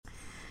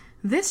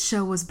This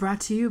show was brought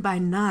to you by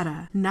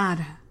Nada.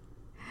 Nada.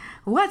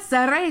 What's the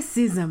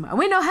racism?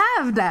 We no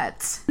have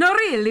that. No,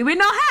 really, we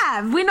no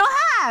have.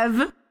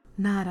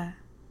 Nada.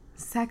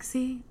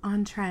 Sexy,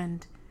 on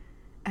trend,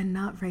 and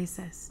not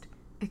racist.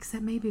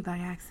 Except maybe by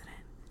accident.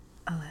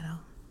 A little.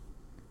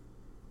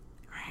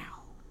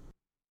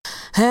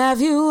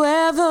 Have you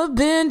ever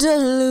been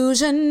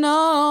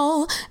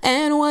delusional?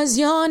 And was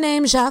your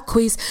name Jacques?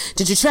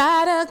 Did you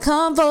try to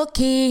comfort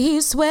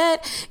Keith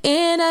Sweat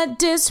in a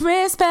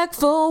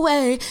disrespectful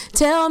way?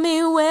 Tell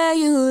me where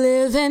you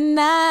live and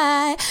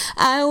I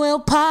will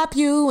pop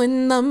you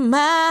in the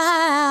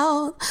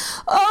mouth.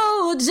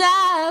 Oh,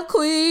 Jacques,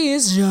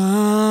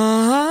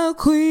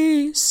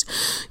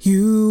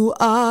 you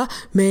are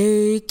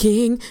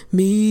making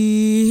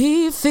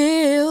me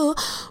feel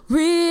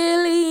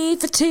really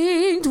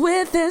fatigued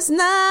with this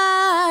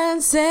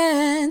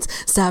nonsense.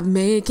 Stop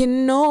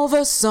making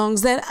over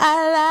songs that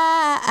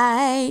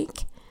I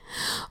like.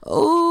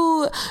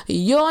 Ooh,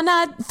 you're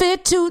not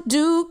fit to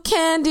do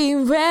Candy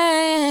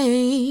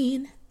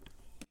Rain.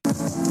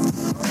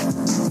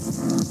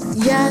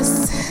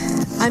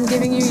 Yes, I'm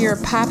giving you your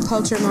pop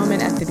culture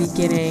moment at the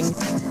beginning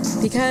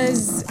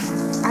because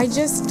I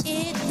just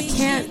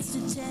can't,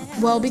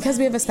 well, because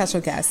we have a special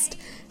guest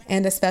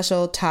and a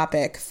special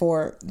topic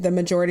for the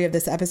majority of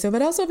this episode,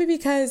 but also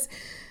because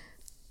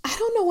I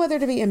don't know whether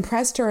to be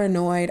impressed or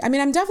annoyed. I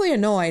mean, I'm definitely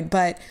annoyed,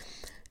 but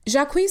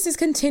Jacques is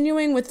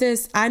continuing with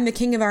this I'm the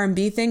king of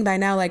R&B thing by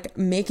now like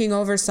making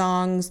over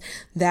songs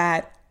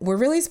that were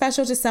really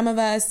special to some of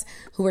us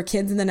who were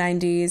kids in the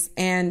 90s,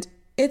 and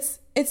it's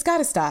got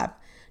to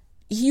stop.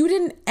 You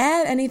didn't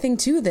add anything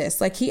to this.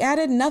 Like, he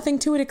added nothing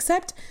to it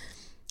except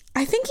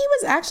I think he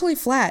was actually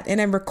flat in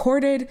a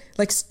recorded,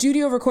 like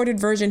studio recorded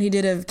version he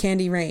did of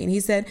Candy Rain.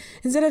 He said,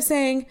 instead of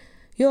saying,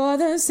 "You're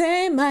the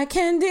same, my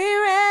Candy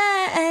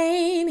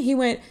Rain," he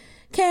went,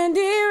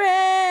 "Candy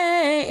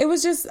Rain." It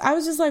was just, I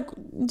was just like,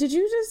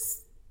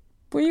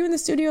 were you in the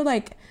studio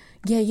like,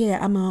 yeah,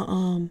 I'm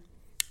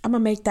gonna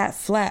make that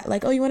flat.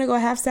 Like, oh, you want to go a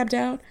half step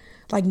down?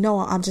 Like, no,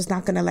 I'm just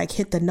not gonna like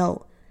hit the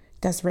note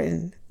that's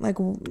written. Like,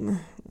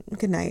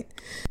 good night.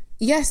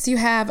 Yes, you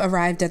have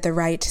arrived at the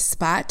right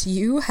spot.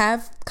 You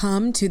have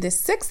come to the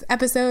 6th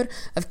episode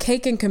of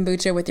Cake and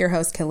Kombucha with your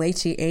host,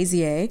 Kelechi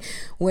Ezie,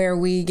 where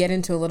we get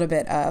into a little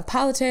bit of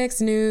politics,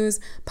 news,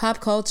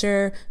 pop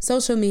culture,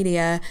 social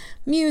media,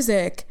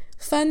 music,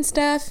 fun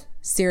stuff,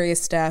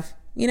 serious stuff.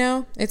 You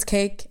know, it's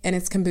cake and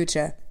it's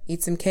kombucha.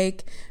 Eat some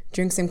cake,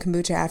 drink some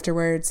kombucha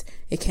afterwards.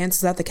 It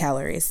cancels out the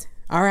calories.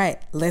 All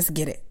right, let's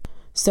get it.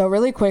 So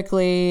really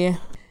quickly,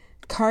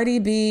 Cardi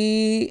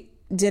B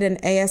did an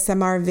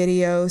ASMR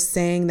video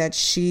saying that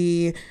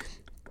she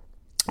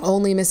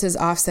only misses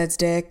Offset's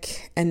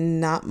dick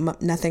and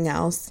nothing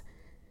else.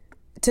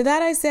 To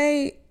that I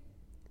say,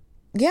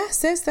 yeah,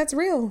 sis, that's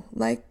real.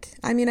 Like,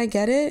 I mean, I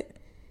get it.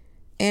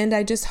 And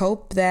I just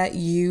hope that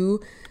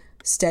you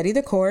steady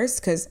the course,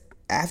 because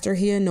after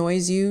he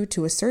annoys you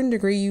to a certain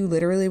degree, you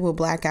literally will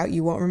black out.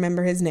 You won't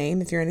remember his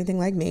name if you're anything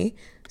like me.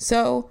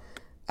 So,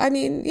 I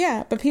mean,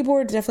 yeah, but people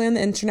were definitely on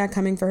the internet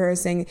coming for her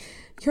saying,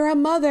 you're a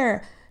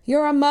mother,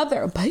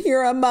 but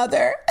you're a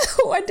mother.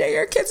 One day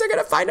your kids are going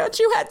to find out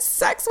you had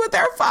sex with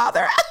their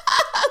father.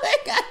 Oh my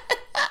God.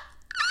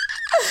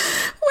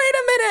 Wait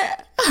a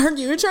minute. Are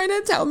you trying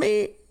to tell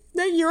me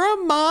that you're a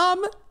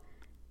mom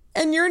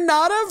and you're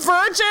not a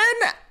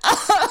virgin?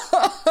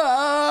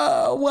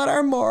 What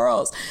are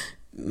morals?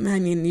 I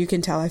mean, you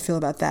can tell I feel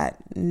about that.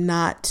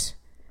 Not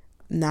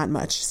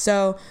much.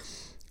 So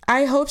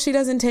I hope she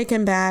doesn't take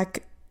him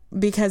back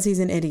because he's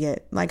an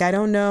idiot. Like, I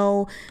don't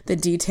know the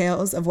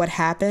details of what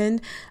happened.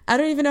 I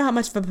don't even know how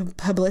much of a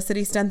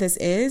publicity stunt this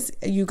is.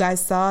 You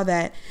guys saw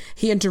that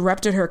he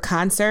interrupted her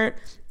concert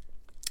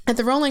at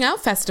the Rolling Out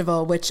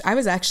Festival, which I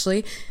was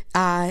actually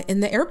in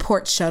the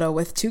airport shuttle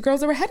with 2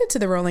 girls that were headed to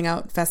the Rolling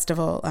Out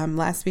Festival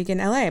last week in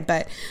LA.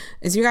 But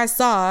as you guys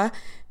saw,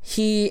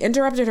 he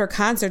interrupted her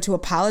concert to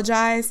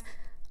apologize.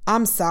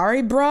 I'm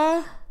sorry,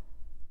 bruh.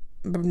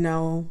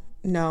 No,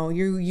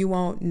 you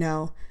won't.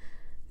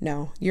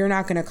 No, you're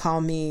not going to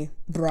call me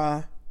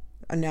bruh.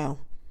 No,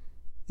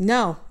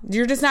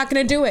 you're just not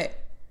going to do it.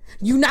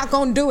 You're not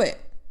going to do it.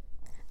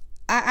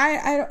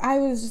 I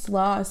was just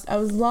lost. I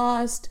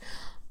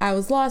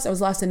was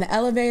lost in the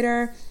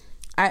elevator.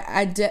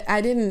 I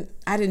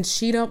didn't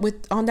cheat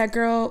on that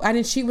girl. I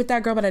didn't cheat with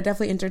that girl, but I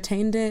definitely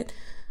entertained it.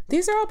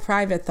 These are all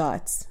private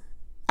thoughts.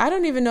 I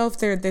don't even know if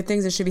they're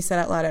things that should be said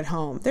out loud at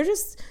home. They're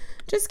just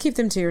keep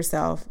them to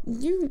yourself.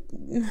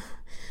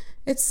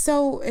 It's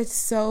so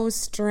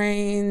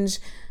strange.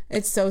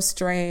 It's so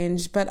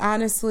strange. But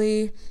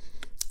honestly,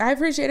 I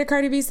appreciated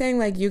Cardi B saying,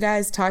 like, you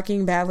guys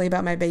talking badly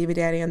about my baby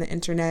daddy on the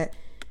internet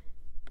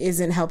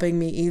isn't helping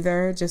me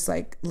either. Just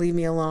like, leave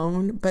me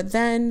alone. But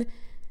then,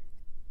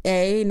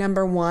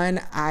 number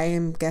one,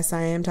 I guess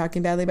I am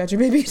talking badly about your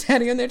baby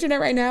daddy on the internet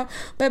right now.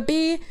 But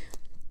B,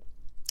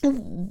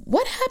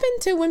 what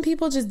happened to when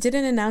people just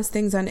didn't announce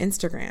things on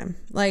Instagram?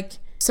 Like,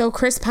 so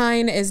Chris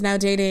Pine is now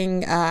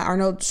dating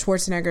Arnold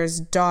Schwarzenegger's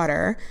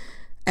daughter.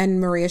 and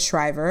Maria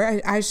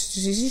Shriver.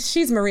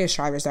 She's Maria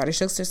Shriver's daughter.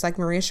 She looks just like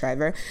Maria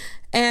Shriver.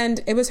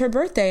 And it was her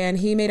birthday, and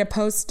he made a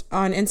post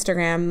on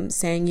Instagram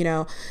saying, you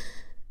know,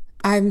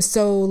 I'm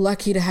so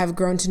lucky to have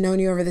grown to know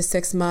you over the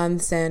 6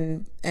 months,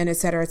 and et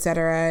cetera, et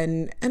cetera.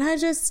 And I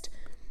just,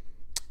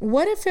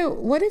 what if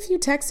you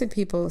texted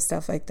people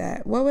stuff like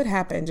that? What would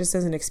happen just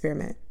as an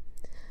experiment?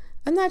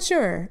 I'm not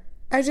sure.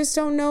 I just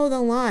don't know the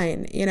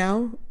line, you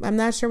know? I'm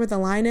not sure what the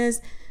line is.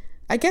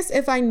 I guess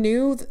if I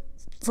knew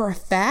for a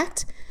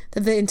fact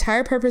that the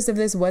entire purpose of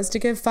this was to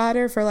give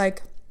fodder for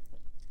like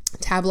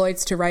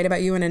tabloids to write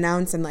about you and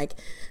announce, and like,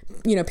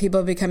 you know,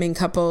 people becoming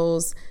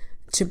couples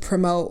to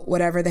promote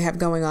whatever they have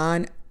going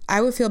on,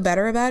 I would feel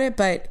better about it.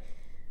 But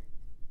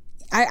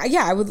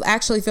I would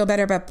actually feel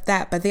better about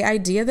that. But the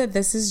idea that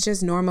this is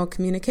just normal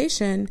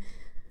communication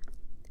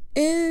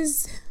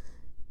is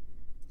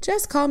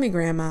just call me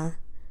grandma.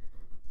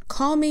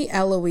 Call me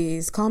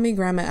Eloise. Call me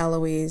Grandma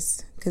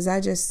Eloise. Because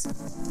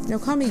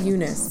call me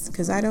Eunice.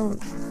 Because I'm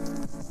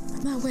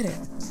not with it.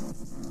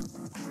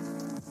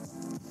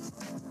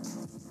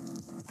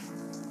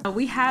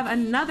 We have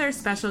another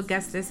special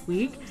guest this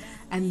week,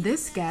 and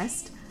this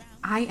guest,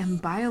 I am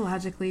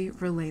biologically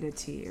related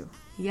to you.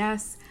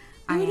 Yes,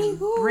 I am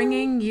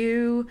bringing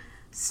you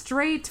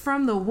straight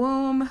from the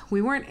womb.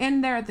 We weren't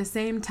in there at the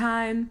same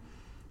time,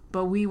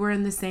 but we were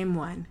in the same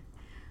one.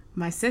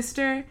 My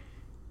sister,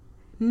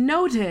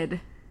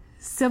 noted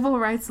civil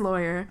rights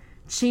lawyer,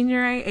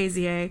 CHINYERE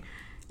EZIE,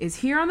 is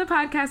here on the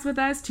podcast with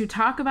us to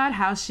talk about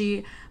how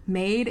she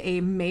made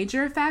a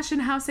major fashion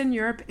house in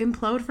Europe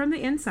implode from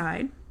the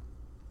inside.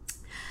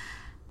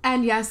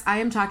 And yes, I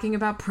am talking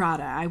about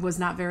PRADA. I was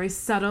not very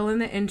subtle in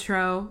the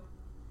intro.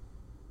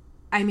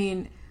 I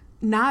mean,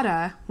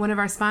 Nada, one of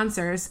our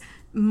sponsors,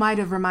 might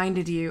have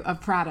reminded you of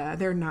PRADA.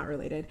 They're not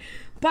related.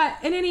 But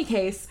in any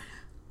case,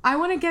 I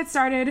want to get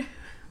started,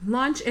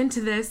 launch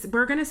into this.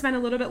 We're going to spend a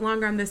little bit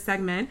longer on this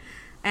segment,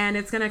 and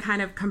it's going to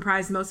kind of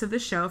comprise most of the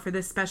show for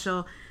this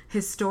special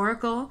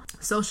historical,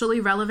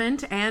 socially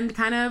relevant, and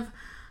kind of,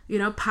 you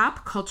know,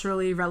 pop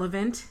culturally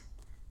relevant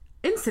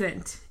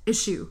incident,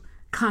 issue,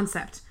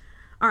 concept.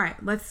 All right,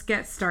 let's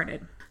get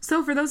started.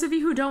 So for those of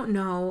you who don't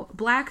know,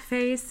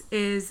 blackface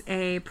is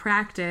a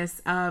practice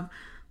of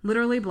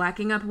literally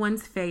blacking up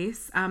one's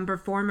face.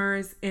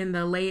 Performers in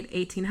the late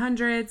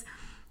 1800s,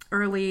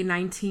 early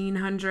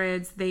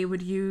 1900s, they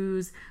would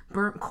use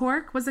burnt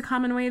cork was a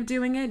common way of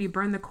doing it. You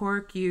burn the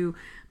cork, you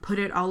put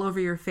it all over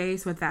your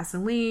face with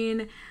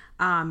Vaseline,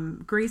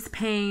 grease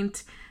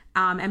paint,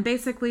 and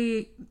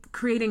basically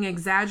creating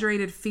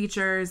exaggerated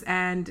features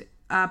and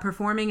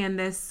performing in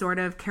this sort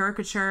of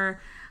caricature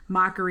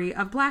mockery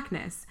of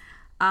blackness.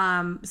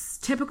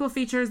 Typical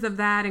features of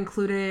that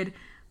included,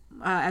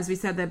 as we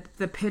said,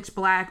 the pitch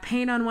black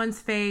paint on one's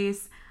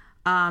face.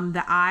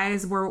 The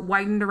eyes were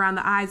whitened around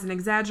the eyes and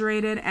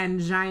exaggerated, and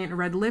giant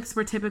red lips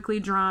were typically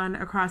drawn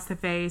across the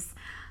face.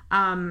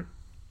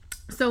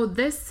 So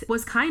this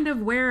was kind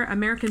of where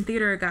American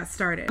theater got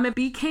started. It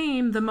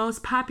became the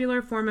most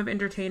popular form of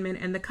entertainment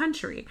in the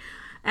country.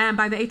 And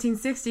by the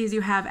 1860s,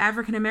 you have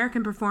African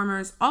American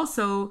performers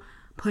also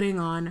putting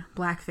on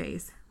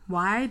blackface.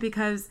 Why?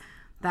 Because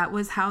that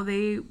was how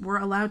they were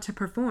allowed to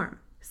perform,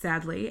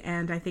 sadly.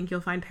 And I think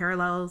you'll find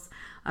parallels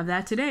of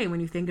that today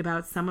when you think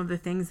about some of the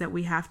things that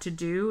we have to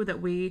do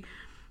that we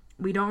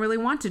don't really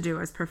want to do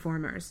as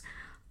performers.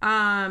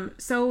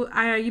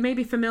 So you may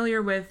be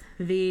familiar with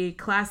the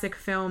classic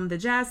film The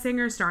Jazz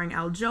Singer starring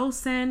Al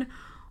Jolson,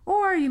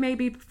 or you may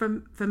be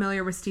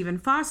familiar with Stephen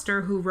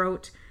Foster, who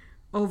wrote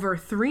over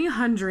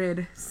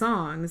 300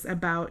 songs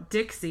about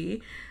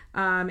Dixie,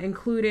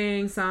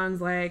 including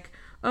songs like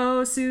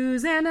 "Oh,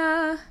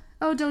 Susanna,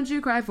 oh, don't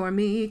you cry for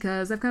me,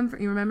 'cause I've come from..."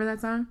 You remember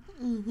that song?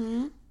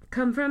 Mm-hmm.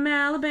 "Come from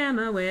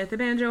Alabama with a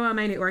banjo on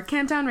my knee," or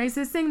 "Camptown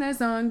Racists sing their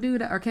song,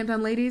 doo-dah," or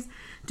 "Camptown Ladies,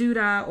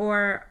 doo-dah,"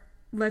 or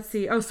let's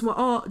see,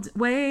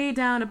 "Way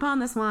down upon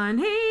the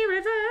Swanee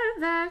River,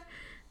 that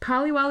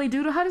Polly Wolly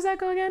Doodle." How does that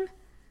go again?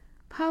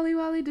 "Polly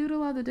Wolly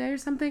Doodle all the day," or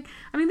something.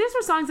 I mean, these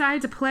were songs I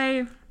had to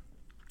play,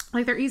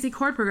 like they're easy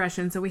chord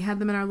progressions, so we had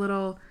them in our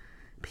little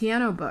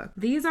piano book.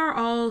 These are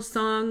all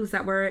songs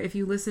that were, if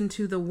you listen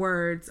to the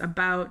words,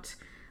 about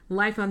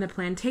life on the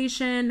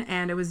plantation,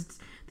 and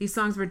these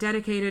songs were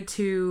dedicated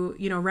to,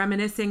 you know,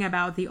 reminiscing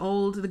about the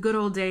good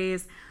old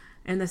days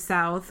in the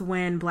South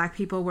when Black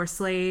people were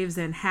slaves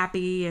and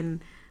happy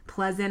and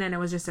pleasant, and it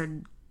was just a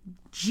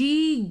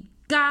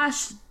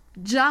gosh,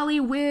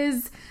 jolly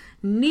whiz,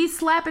 knee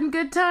slapping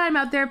good time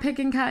out there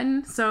picking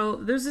cotton. So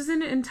this is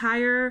an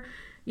entire,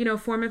 you know,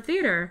 form of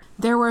theater.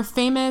 There were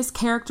famous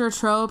character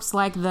tropes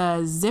like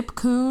the Zip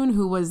Coon,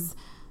 who was,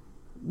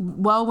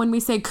 well, when we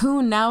say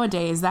coon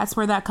nowadays, that's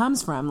where that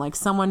comes from. Like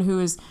someone who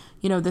is,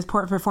 you know,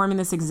 performing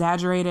this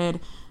exaggerated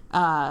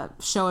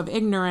show of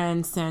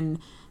ignorance and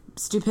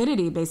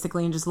stupidity,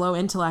 basically, and just low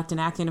intellect and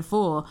acting a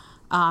fool.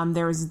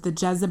 There was the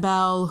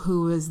Jezebel,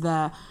 who was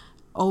the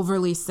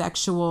overly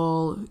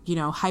sexual, you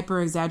know,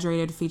 hyper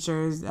exaggerated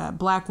features,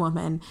 Black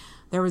woman.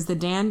 There was the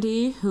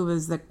Dandy, who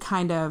was the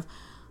kind of,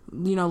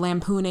 you know,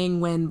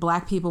 lampooning when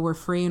Black people were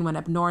free and went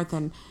up north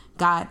and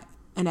got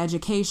and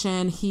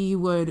education. He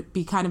would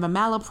be kind of a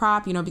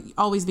malaprop,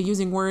 always be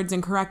using words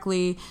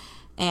incorrectly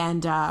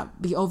and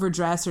be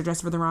overdressed or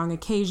dressed for the wrong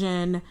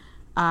occasion.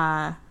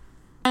 And,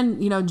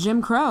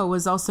 Jim Crow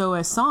was also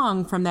a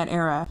song from that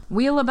era.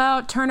 Wheel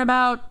about, turn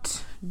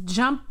about,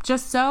 jump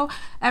just so.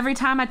 Every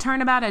time I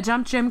turn about, I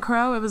jump Jim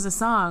Crow. It was a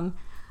song.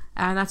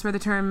 And that's where the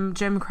term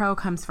Jim Crow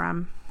comes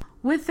from.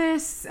 With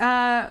this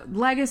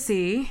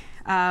legacy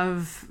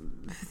of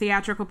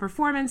theatrical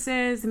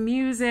performances,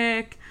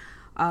 music,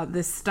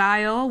 the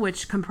style,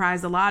 which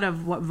comprised a lot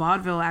of what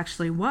vaudeville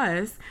actually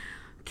was,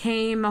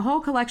 came a whole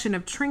collection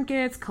of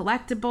trinkets,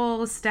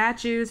 collectibles,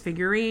 statues,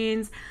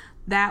 figurines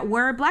that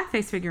were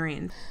blackface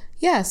figurines.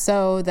 Yeah,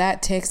 so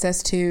that takes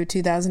us to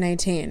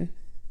 2018,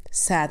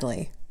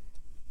 sadly.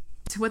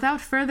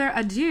 Without further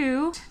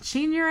ado,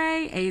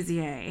 Chinyere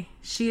EZIE.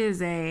 She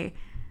is a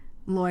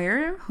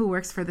lawyer who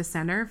works for the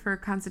Center for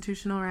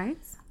Constitutional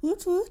Rights.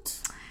 Woot woot.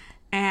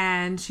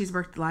 And she's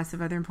worked lots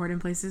of other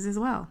important places as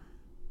well.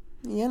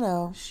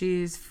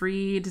 She's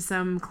freed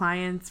some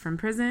clients from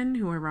prison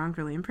who were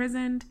wrongfully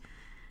imprisoned.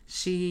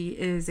 She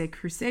is a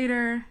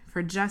crusader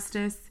for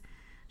justice.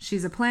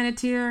 She's a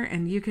planeteer,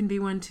 and you can be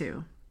one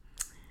too.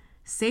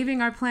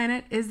 Saving our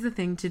planet is the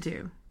thing to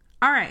do.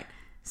 All right.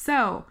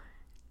 So,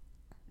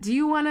 do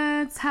you want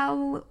to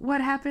tell what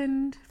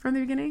happened from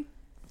the beginning?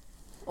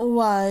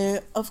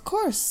 Why, of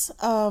course.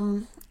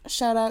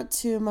 Shout out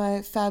to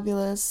my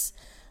fabulous,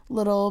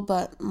 little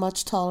but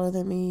much taller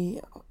than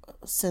me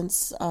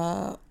since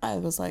I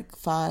was like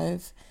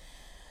 5,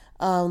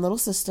 little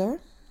sister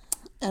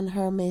and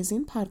her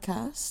amazing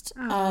podcast.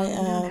 Oh, you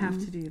don't have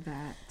to do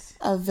that.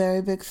 A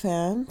very big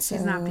fan.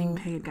 She's not being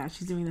paid, guys.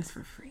 She's doing this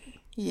for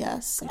free.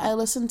 Yes. Yeah. I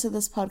listen to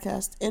this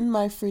podcast in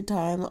my free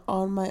time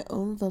on my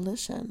own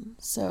volition.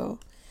 So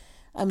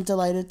I'm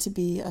delighted to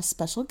be a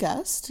special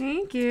guest.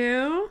 Thank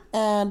you.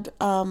 And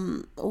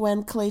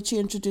when Kelechi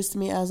introduced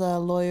me as a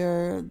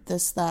lawyer,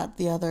 this, that,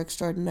 the other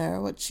extraordinaire,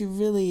 what she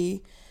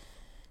really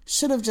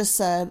should have just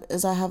said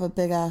is I have a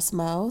big-ass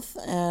mouth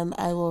and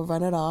I will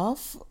run it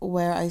off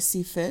where I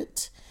see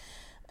fit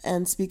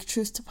and speak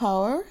truth to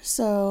power.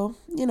 So,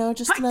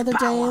 just Fight another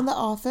day in the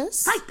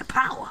office. Fight the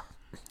power.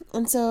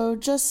 And so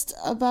just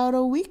about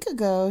a week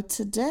ago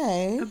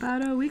today...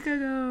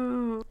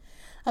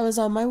 I was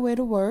on my way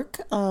to work.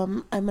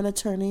 I'm an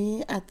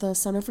attorney at the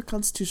Center for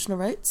Constitutional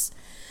Rights.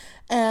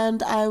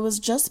 And I was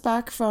just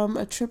back from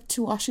a trip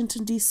to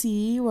Washington,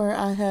 D.C., where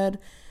I had,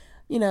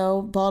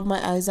 bawled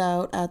my eyes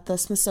out at the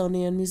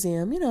Smithsonian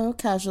Museum,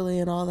 casually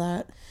and all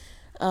that.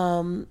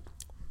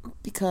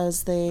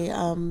 Because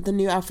the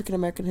new African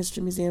American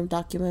History Museum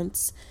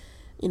documents,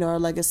 our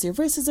legacy of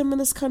racism in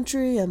this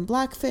country and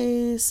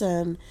blackface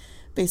and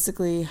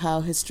basically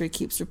how history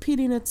keeps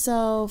repeating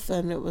itself.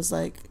 And it was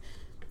like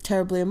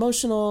terribly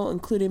emotional,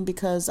 including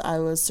because I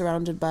was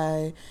surrounded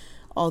by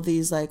all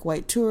these like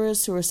white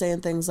tourists who were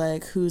saying things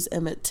like, who's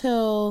Emmett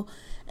Till,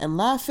 and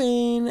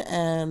laughing,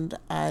 and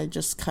I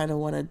just kind of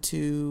wanted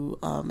to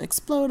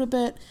explode a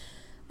bit.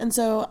 And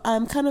so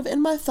I'm kind of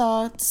in my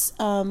thoughts,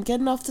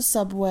 getting off the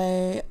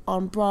subway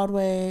on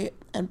Broadway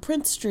and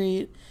Prince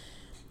Street,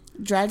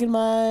 dragging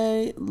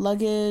my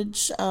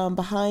luggage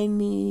behind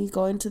me,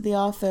 going to the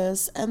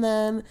office, and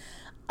then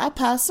I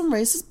passed some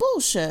racist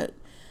bullshit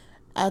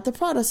at the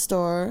PRADA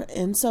store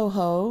in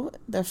Soho,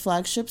 their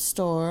flagship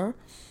store.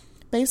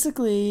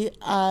 Basically,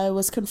 I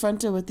was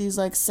confronted with these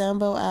like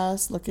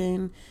Sambo-ass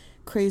looking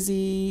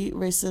crazy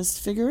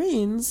racist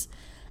figurines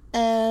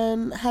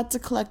and had to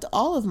collect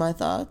all of my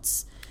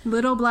thoughts.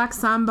 Little Black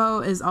Sambo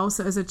is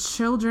a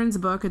children's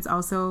book. It's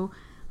also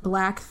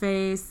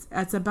blackface.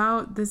 It's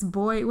about this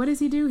boy. What does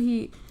he do?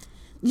 He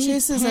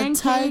chases pancakes.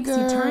 A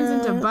tiger. He turns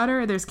into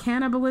butter. There's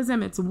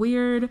cannibalism. It's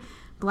weird.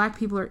 Black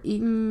people are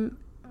eaten,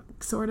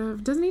 sort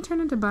of. Doesn't he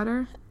turn into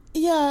butter?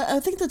 Yeah, I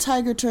think the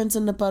tiger turns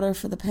into butter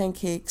for the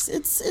pancakes.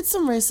 It's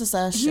some racist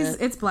ass shit.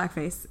 It's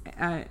blackface.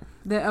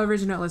 The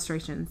original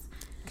illustrations.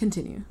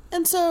 Continue.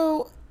 And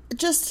so,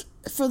 just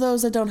for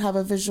those that don't have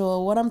a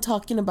visual, what I'm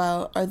talking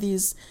about are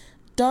these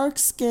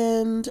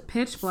dark-skinned,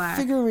 pitch black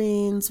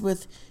figurines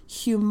with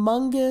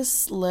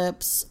humongous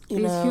lips.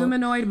 These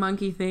humanoid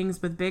monkey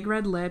things with big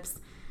red lips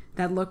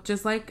that look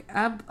just like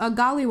a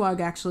gollywog,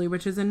 actually,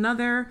 which is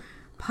another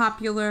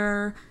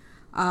popular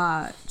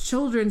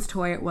children's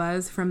toy. It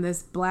was from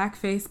this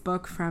blackface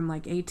book from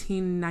like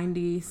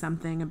 1890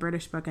 something, a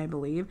British book, I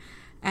believe.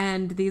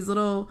 And these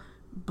little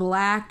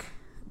black,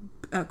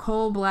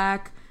 coal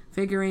black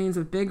figurines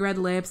with big red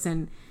lips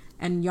and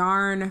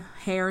yarn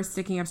hair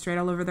sticking up straight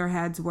all over their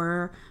heads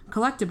were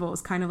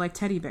collectibles, kind of like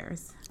teddy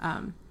bears.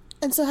 And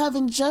so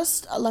having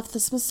just left the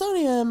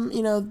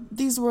Smithsonian,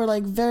 these were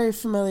like very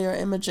familiar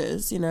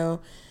images,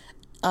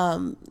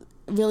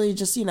 really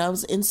just, I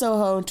was in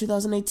Soho in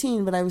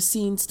 2018, but I was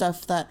seeing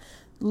stuff that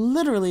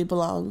literally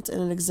belonged in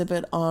an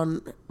exhibit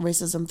on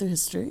racism through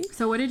history.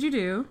 So what did you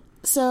do?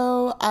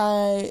 So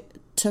I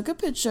took a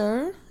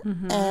picture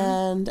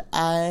and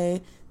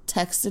I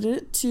texted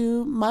it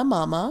to my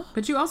mama.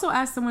 But you also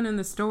asked someone in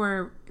the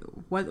store,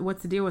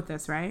 what's the deal with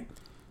this, right?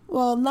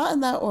 Well, not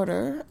in that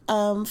order.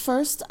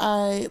 First,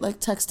 I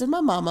texted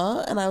my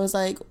mama, and I was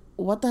like,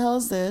 "What the hell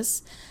is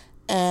this?"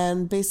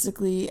 And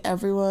basically,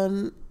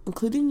 everyone,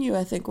 including you,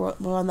 I think, were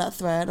on that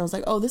thread. I was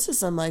like, "Oh, this is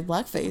some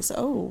blackface.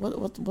 Oh,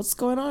 what's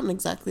going on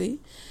exactly?"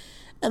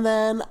 And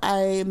then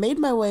I made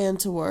my way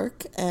into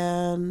work,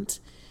 and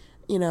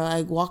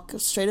I walk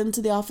straight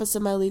into the office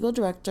of my legal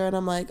director, and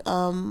I'm like,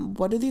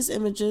 "What do these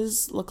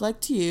images look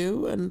like to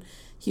you?" And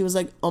he was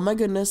like, "Oh my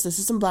goodness, this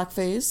is some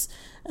blackface."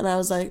 And I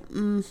was like,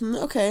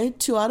 okay,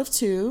 2 out of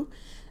 2.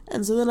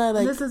 And so then I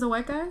This is a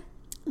white guy?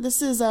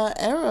 This is a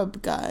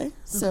Arab guy. Okay.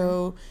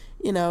 So,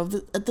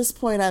 at this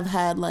point I've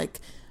had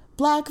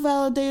black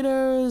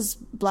validators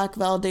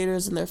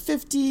in their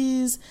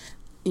 50s,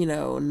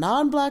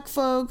 non-black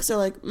folks are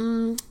like,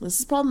 this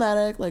is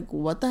problematic.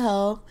 What the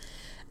hell?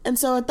 And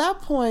so at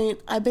that point,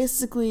 I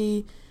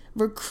basically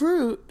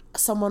recruit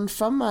someone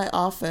from my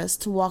office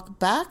to walk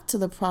back to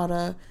the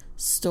Prada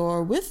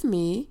store with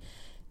me.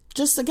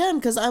 Just again,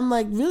 because I'm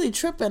really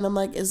tripping. I'm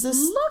like, is this...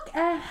 Look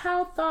at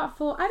how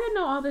thoughtful. I didn't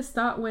know all this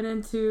thought went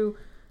into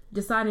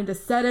deciding to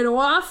set it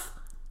off.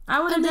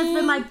 I would have just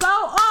been like, go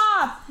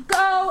off! Go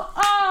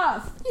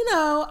off!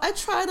 I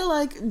try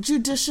to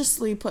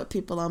judiciously put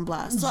people on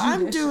blast. So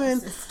I'm doing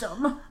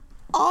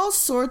all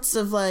sorts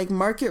of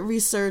market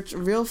research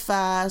real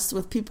fast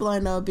with people I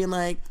know being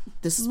like,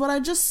 this is what I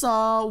just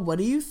saw. What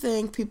do you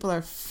think? People are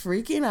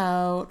freaking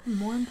out.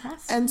 More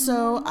impressed. And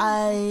so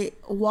I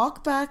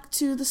walk back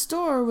to the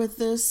store with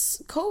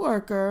this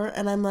coworker,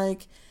 and I'm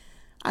like,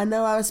 I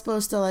know I was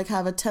supposed to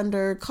have a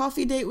tender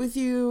coffee date with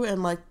you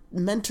and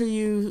mentor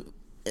you,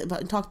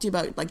 talk to you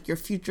about your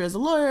future as a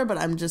lawyer, but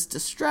I'm just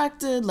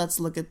distracted. Let's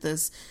look at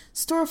this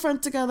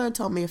storefront together.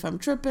 Tell me if I'm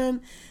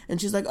tripping. And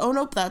she's like, oh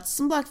nope, that's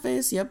some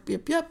blackface. Yep.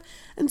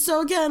 And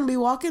so again, we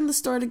walk in the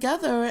store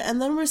together,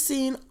 and then we're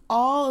seeing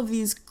all of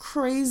these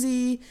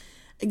crazy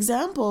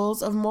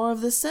examples of more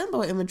of this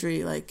Sambo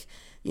imagery,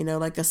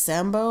 a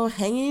Sambo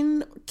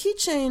hanging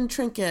keychain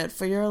trinket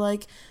for your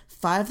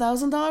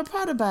 $5,000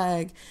 Prada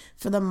bag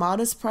for the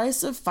modest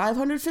price of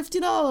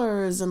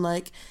 $550,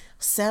 and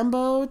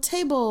Sambo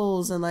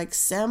tables and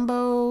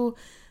Sambo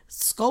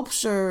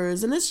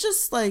sculptures, and it's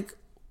just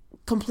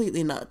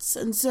completely nuts.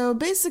 And so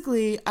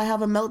basically I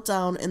have a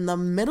meltdown in the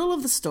middle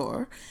of the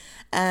store,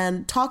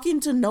 and talking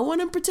to no one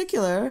in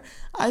particular,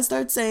 I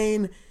start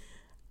saying,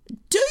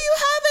 do you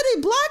have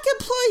any black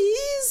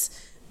employees?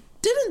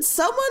 Didn't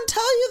someone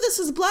tell you this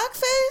is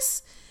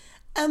blackface?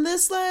 And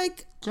this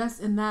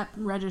just in that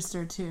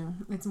register too,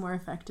 it's more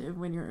effective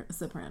when you're a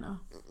soprano.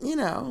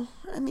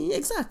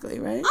 Exactly,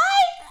 right?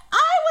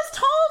 I was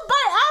told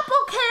by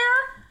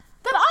AppleCare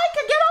that I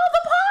could get all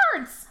the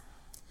parts.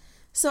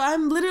 So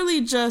I'm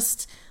literally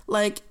just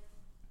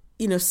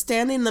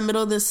standing in the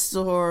middle of this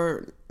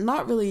store,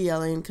 not really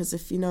yelling, because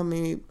if you know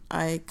me,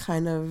 I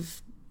kind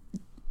of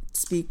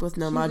speak with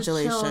no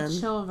modulation.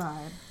 Chill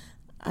vibe.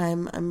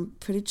 I'm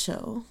pretty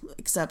chill,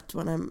 except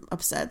when I'm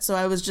upset. So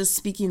I was just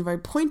speaking very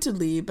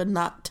pointedly, but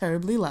not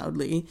terribly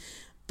loudly,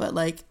 but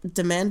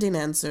demanding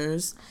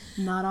answers.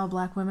 Not all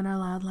black women are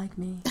loud like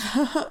me.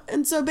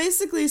 And so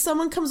basically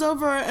someone comes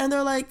over and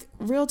they're like,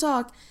 real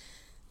talk,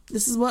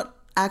 this is what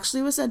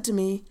actually was said to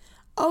me.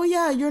 Oh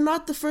yeah, you're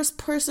not the first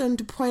person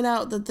to point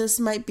out that this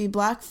might be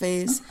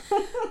blackface.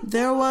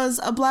 There was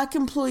a black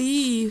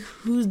employee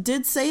who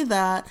did say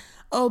that.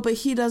 Oh, but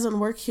he doesn't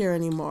work here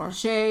anymore.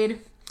 Shade.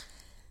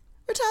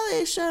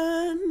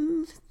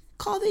 Retaliation.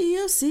 Call the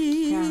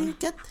EOC.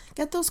 Yeah.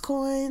 Get those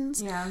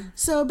coins. Yeah.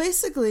 So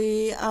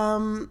basically,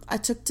 I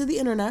took to the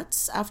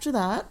internet after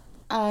that.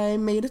 I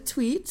made a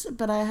tweet,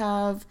 but I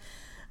have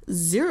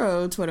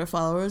 0 Twitter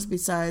followers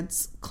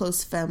besides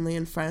close family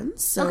and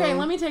friends. So okay,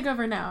 let me take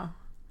over now.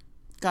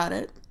 Got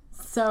it.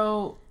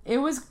 So it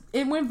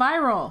went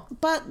viral.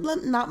 But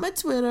not my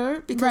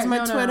Twitter, because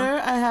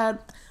Twitter, I had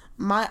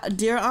my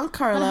dear Aunt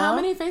Carla. But how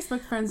many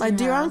Facebook friends do you have? My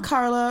dear Aunt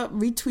Carla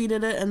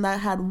retweeted it, and that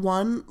had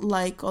 1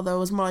 like, although it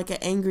was more an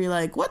angry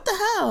what the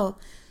hell?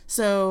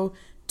 So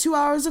 2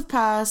 hours have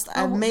passed.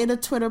 I've made a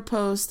Twitter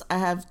post. I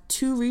have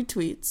 2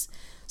 retweets.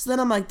 So then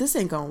I'm like, this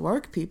ain't gonna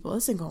work, people.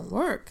 This ain't gonna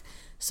work.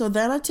 So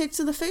then I take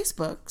to the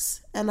Facebooks,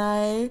 and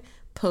I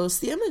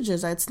post the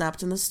images I'd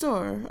snapped in the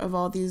store of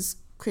all these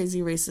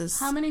crazy racist.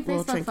 How many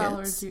Facebook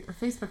followers or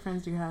Facebook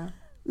friends do you have?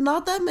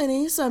 Not that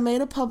many, so I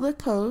made a public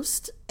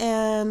post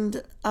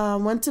and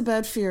went to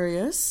bed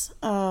furious,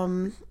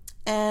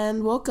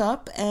 and woke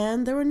up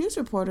and there were news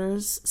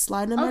reporters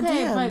sliding in my DMs.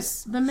 Okay,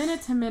 but the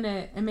minute to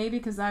minute, and maybe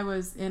because I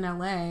was in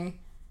LA,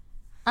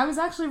 I was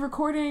actually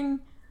recording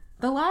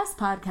the last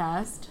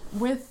podcast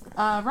with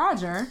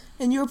Roger.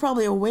 And you were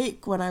probably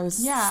awake when I was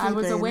sleeping. I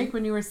was awake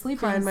when you were sleeping.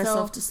 Crying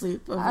myself to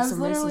sleep over I was some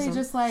literally racism.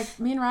 just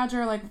me and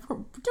Roger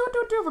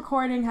do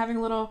recording, having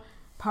a little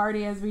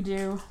party as we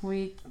do.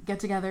 We get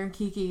together and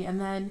kiki,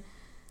 and then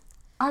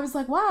I was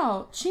like,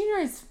 wow,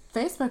 Chinyere's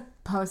Facebook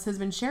post has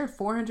been shared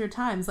 400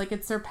 times.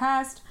 It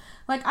surpassed,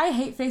 I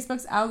hate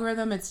Facebook's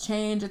algorithm. It's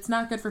changed. It's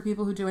not good for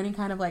people who do any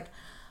kind of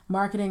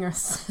marketing or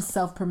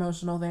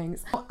self-promotional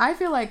things. I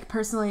feel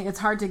personally it's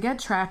hard to get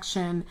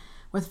traction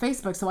with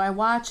Facebook. So I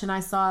watched and I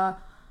saw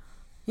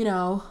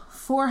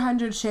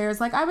 400 shares.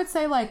 Like, I would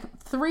say like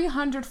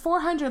 300,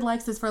 400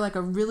 likes is for like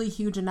a really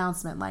huge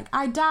announcement. Like,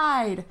 I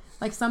died,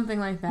 like something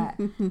like that.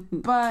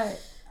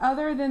 But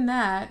other than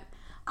that,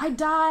 I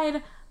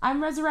died,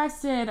 I'm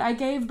resurrected, I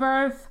gave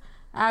birth,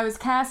 I was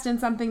cast in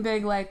something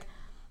big. Like,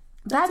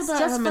 that's about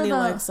just how many for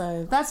the likes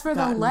I've that's for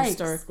the likes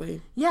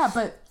historically. Yeah,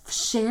 but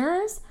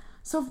shares.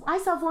 So I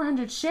saw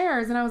 400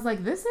 shares, and I was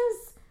like, this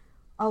is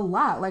a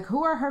lot. Like,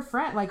 who are her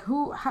friends? Like,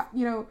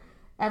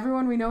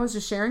 everyone we know is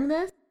just sharing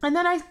this. And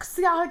then I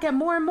see how it get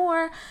more and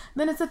more.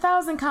 Then it's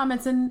 1,000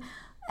 comments, and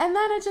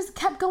then it just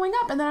kept going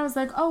up. And then I was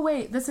like, oh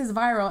wait, this is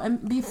viral.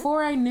 And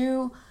before I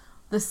knew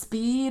the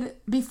speed,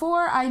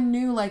 before I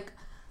knew like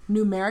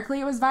numerically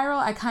it was viral,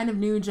 I kind of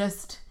knew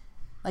just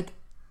like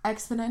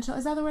exponential.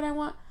 Is that the word I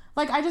want?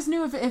 Like, I just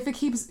knew if it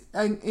keeps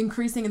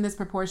increasing in this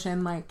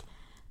proportion, like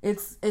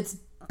it's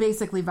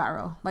basically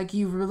viral. Like,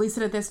 you release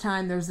it at this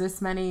time, there's this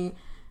many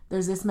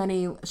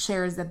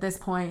shares at this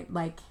point,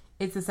 like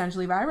it's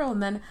essentially viral.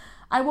 And then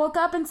I woke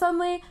up and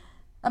suddenly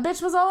a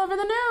bitch was all over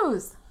the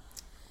news.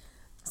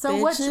 So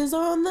Bitches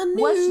on the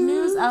news. Which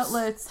news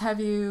outlets have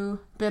you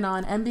been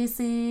on?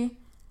 NBC?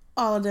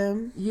 All of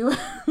them.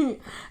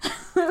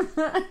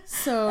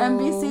 So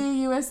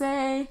NBC,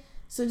 USA.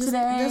 So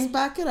just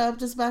back it up.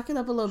 Just back it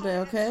up a little bit,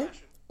 okay?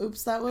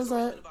 Oops,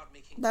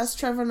 that's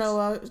Trevor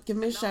Noah. Give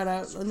me a shout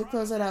out. Let me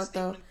close it out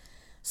though.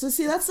 So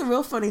see, that's the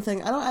real funny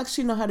thing. I don't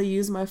actually know how to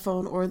use my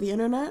phone or the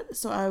internet,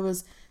 so I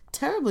was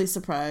terribly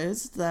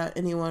surprised that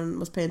anyone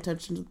was paying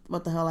attention to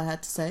what the hell I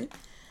had to say.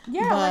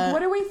 Yeah, like,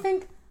 what do we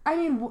think? I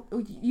mean,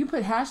 you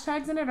put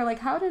hashtags in it, or like,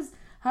 how did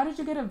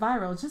you get it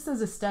viral? Just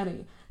as a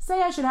study.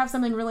 Say I should have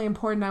something really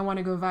important I want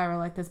to go viral,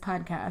 like this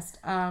podcast.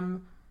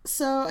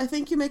 So I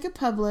think you make it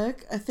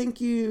public. I think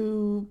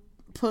you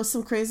post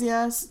some crazy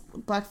ass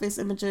blackface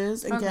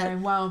images and get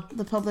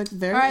the public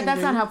very. All right, angry.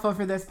 That's not helpful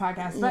for this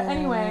podcast. But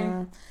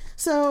anyway.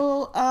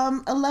 So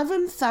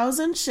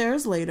 11,000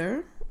 shares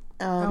later.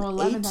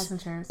 11,000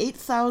 shares.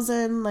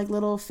 8,000 like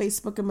little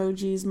Facebook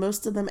emojis,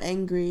 most of them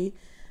angry.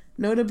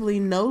 Notably,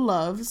 no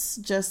loves,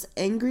 just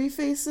angry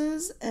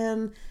faces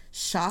and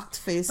shocked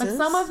faces. But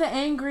some of the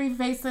angry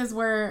faces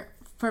were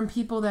from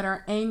people that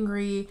are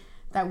angry,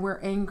 that were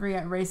angry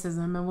at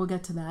racism, and we'll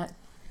get to that.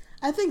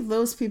 I think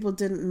those people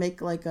didn't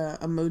make like a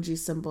emoji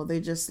symbol. They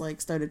just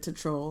like started to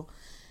troll.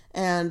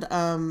 And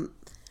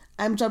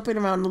I'm jumping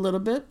around a little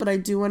bit, but I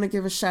do want to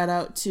give a shout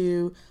out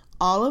to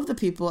all of the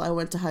people I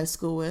went to high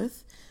school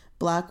with.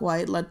 Black,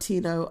 white,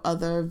 Latino,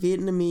 other,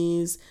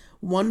 Vietnamese,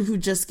 one who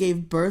just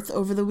gave birth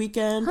over the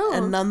weekend. Who?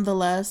 And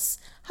nonetheless,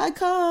 Hai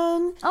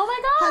Kong. Oh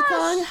my gosh. Hai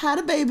Kong had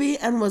a baby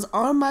and was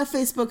on my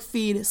Facebook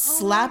feed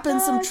slapping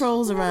some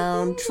trolls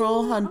around,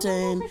 troll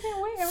hunting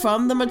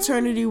from the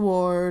maternity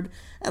ward.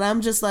 And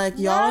I'm just like,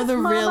 y'all are the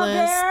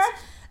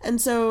realists.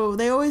 And so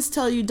they always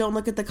tell you don't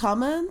look at the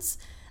comments.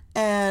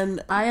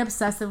 And I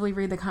obsessively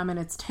read the comment.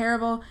 It's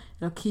terrible.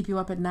 It'll keep you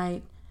up at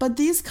night. But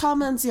these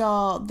comments,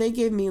 y'all, they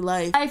gave me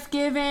life.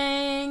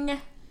 Life-giving.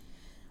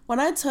 When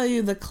I tell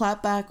you the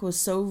clapback was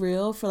so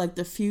real for like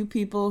the few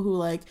people who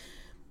like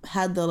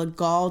had the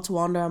gall to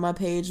wander on my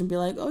page and be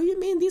like, oh, you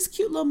mean these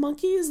cute little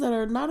monkeys that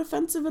are not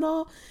offensive at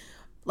all?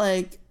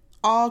 Like,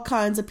 all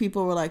kinds of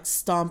people were like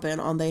stomping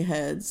on their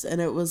heads, and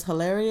it was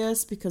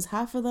hilarious because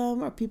half of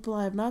them are people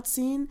I have not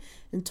seen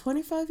in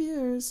 25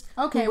 years.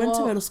 Okay, who went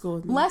to middle school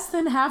with me. Less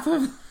than half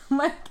of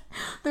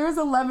there was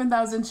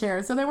 11,000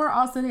 shares, so they were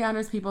all city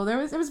honors people.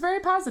 It was very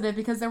positive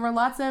because there were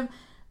lots of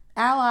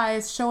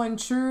allies showing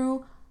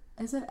true.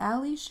 Is it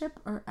allyship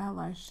or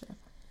allyship?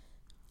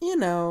 You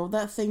know,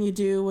 that thing you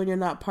do when you're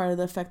not part of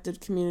the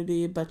affected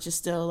community, but you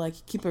still,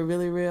 like, keep it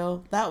really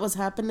real. That was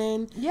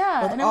happening.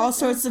 Yeah. With all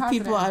sorts of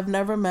people I've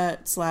never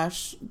met, /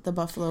 the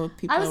Buffalo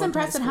people. I was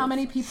impressed at how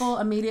many people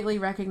immediately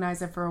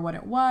recognized it for what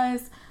it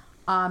was,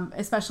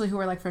 especially who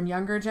are, like, from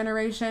younger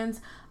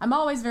generations. I'm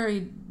always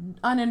very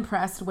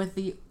unimpressed with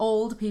the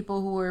old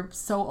people who were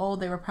so old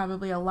they were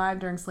probably alive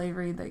during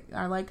slavery. They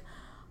are like,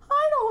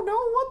 I don't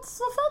know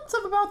what's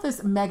offensive about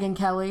this. Megyn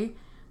Kelly.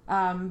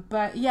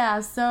 But,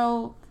 yeah,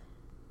 so...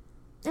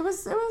 It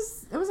was a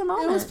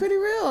moment. It was pretty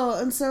real.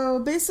 And so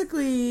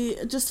basically,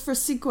 just for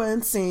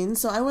sequencing,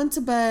 so I went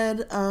to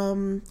bed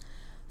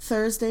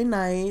Thursday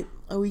night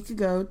a week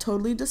ago,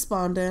 totally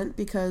despondent,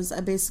 because I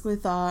basically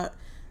thought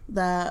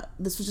that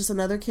this was just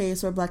another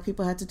case where black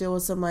people had to deal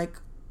with some like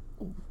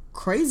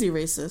crazy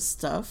racist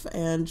stuff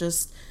and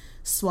just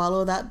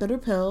swallow that bitter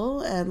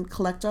pill and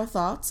collect our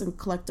thoughts and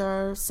collect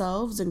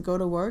ourselves and go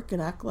to work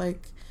and act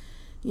like,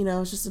 you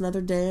know, it's just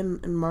another day in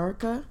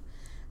America.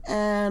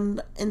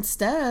 And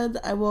instead,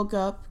 I woke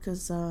up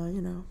because,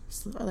 you know,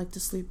 I like to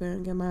sleep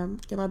in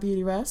and get my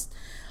beauty rest.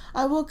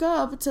 I woke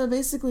up to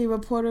basically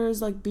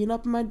reporters like being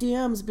up in my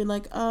DMs, being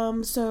like,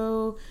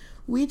 so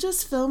we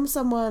just filmed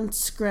someone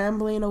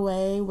scrambling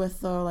away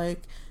with the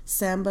like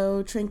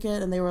Sambo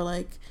trinket, and they were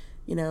like,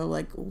 you know,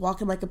 like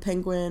walking like a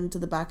penguin to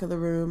the back of the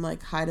room,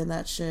 like hiding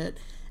that shit.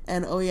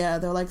 And oh yeah,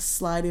 they're like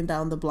sliding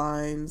down the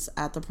blinds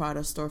at the Prada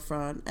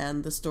storefront,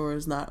 and the store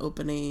is not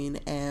opening,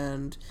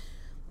 and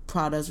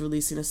Prada is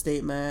releasing a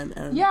statement.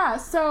 And yeah,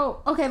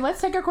 so, okay,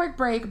 let's take a quick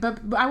break, but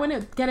I want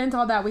to get into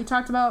all that. We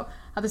talked about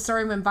how the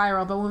story went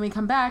viral, but when we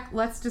come back,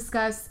 let's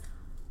discuss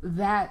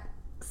that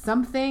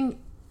something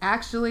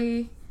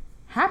actually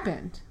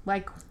happened.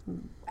 Like,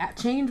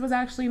 change was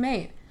actually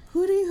made.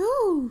 Hooty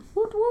hoo.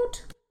 Woot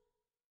woot.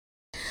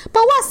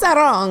 But what's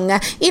wrong?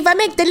 If I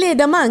make the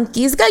little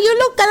monkeys, girl, you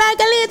look like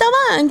a little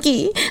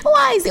monkey.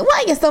 Why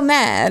you so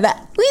mad?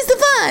 He's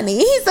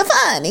so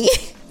funny.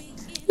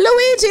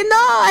 Luigi, no,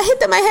 I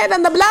hit my head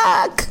on the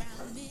block.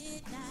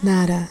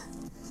 Nada.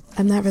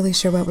 I'm not really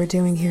sure what we're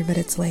doing here, but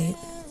it's late.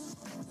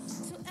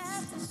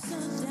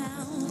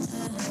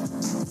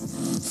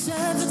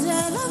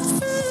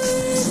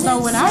 So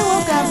when I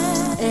woke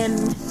up in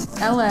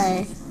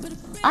LA,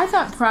 I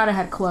thought Prada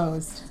had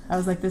closed. I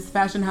was like, this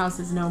fashion house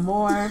is no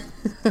more.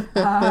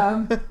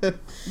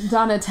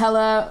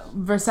 Donatella,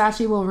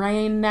 Versace will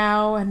reign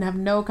now and have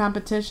no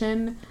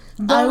competition.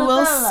 Donatella. I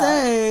will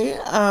say,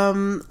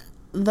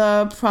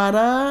 the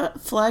Prada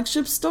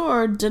flagship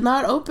store did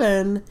not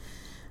open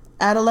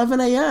at 11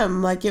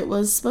 a.m. like it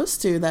was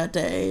supposed to that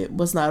day. It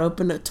was not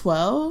open at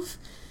 12.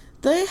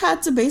 They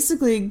had to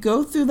basically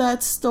go through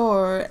that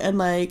store and,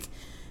 like,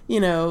 you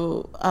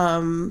know,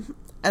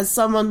 as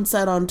someone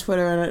said on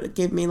Twitter, and it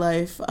gave me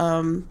life,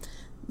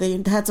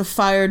 they had to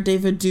fire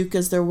David Duke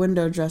as their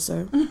window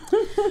dresser.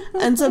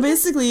 And so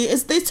basically,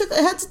 it took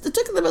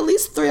them at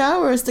least 3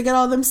 hours to get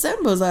all them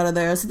Sambos out of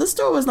there. So the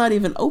store was not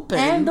even open.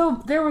 And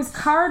there was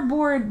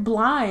cardboard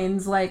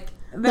blinds, like...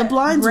 The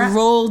blinds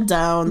rolled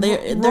down.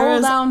 There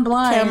was down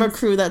blinds. Camera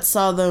crew that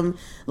saw them,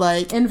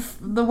 like... And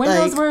the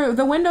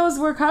windows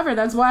were covered.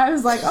 That's why I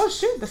was like, oh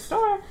shoot, the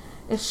store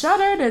is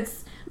shuttered.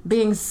 It's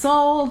being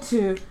sold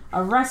to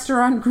a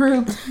restaurant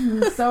group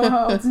in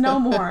Soho. It's no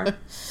more.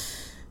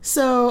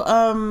 So,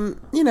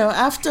 you know,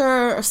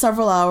 after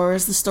several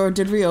hours, the store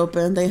did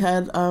reopen. They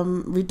had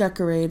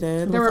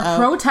redecorated. There were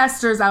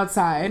protesters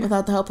outside.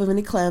 Without the help of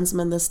any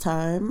Klansmen this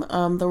time.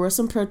 There were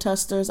some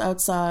protesters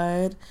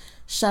outside.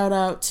 Shout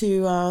out to,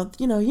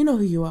 you know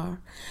who you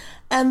are.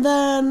 And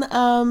then,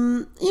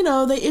 you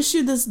know, they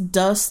issued this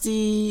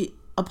dusty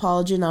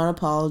apology,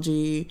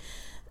 non-apology,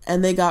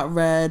 and they got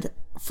read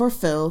for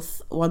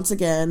filth, once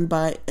again,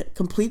 by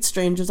complete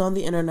strangers on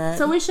the internet.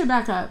 So we should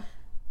back up.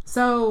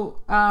 So,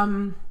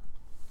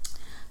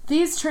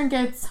 these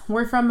trinkets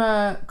were from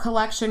a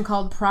collection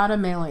called Prada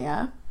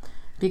Malia.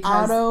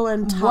 Because Otto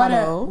and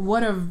Toto.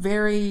 What a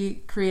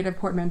very creative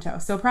portmanteau.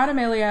 So Prada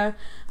Malia,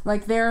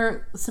 like,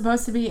 they're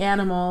supposed to be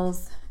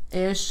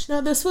animals-ish.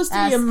 No, they're supposed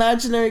to be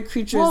imaginary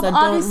creatures that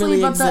don't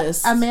really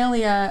exist.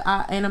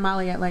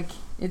 Animalia, like,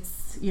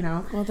 it's, you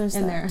know,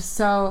 in there.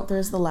 So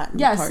there's the Latin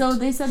part. Yeah, so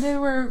they said they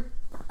were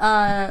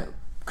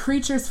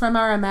creatures from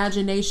our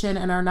imagination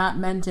and are not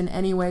meant in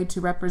any way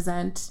to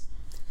represent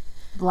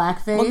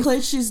blackface. What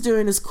Clayton's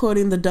doing is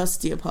quoting the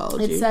Dusty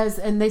apology. It says,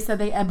 and they said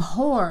they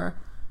abhor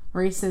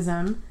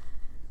racism,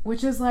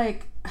 which is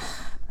like,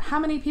 how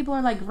many people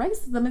are like,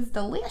 racism is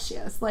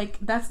delicious? Like,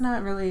 that's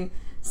not really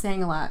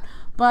saying a lot.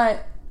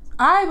 But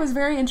I was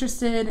very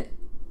interested.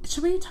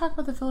 Should we talk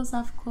about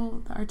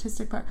the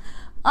artistic part?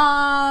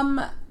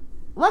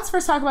 Let's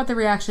first talk about the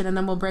reaction, and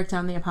then we'll break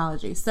down the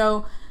apology.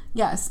 So,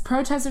 yes,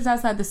 protesters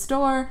outside the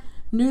store,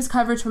 news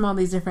coverage from all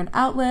these different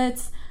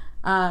outlets,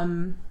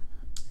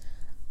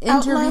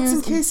 interviews.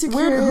 In case you're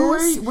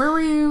curious. Where were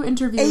you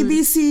interviewed?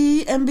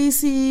 ABC,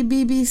 NBC,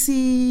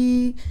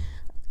 BBC.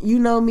 You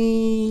know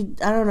me.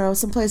 I don't know.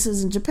 Some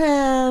places in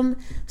Japan.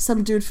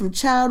 Some dude from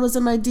Chad was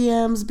in my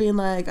DMs, being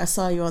like, "I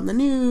saw you on the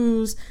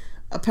news."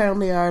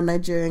 Apparently, our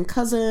Nigerian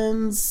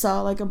cousins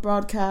saw like a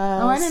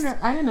broadcast. Oh, I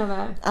didn't know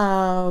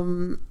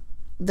that.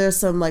 There's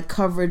some like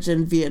coverage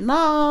in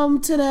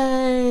Vietnam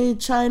today,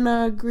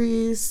 China,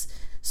 Greece.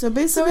 So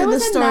basically, it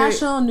was a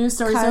national news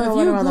story. So if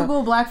you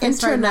Google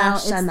blackface right now,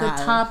 it's the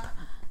top.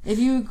 If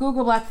you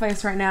Google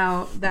blackface right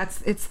now,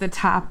 it's the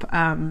top.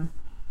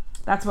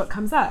 That's what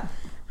comes up.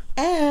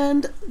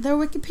 And their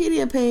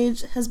Wikipedia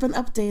page has been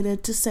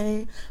updated to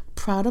say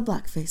Prada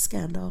blackface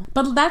scandal.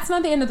 But that's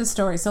not the end of the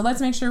story. So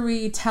let's make sure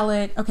we tell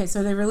it. Okay,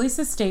 so they released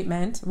a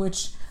statement,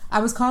 which I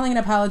was calling an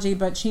apology,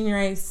 but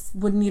Chinyere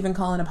wouldn't even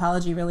call an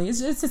apology. Really,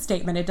 it's a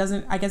statement. It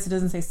doesn't. I guess it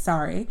doesn't say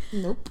sorry.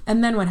 Nope.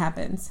 And then what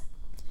happens?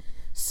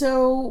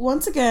 So,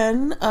 once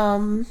again,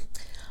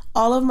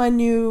 all of my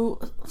new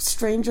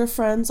stranger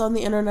friends on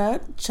the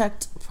internet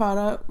checked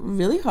Prada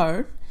really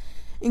hard,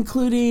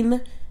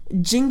 including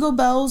Jingle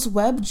Bells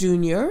Webb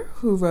Jr.,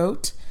 who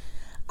wrote,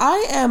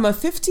 "I am a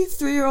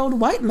 53-year-old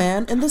white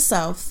man in the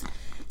South.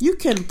 You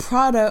can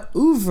Prada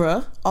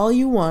oeuvre all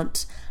you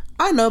want.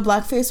 I know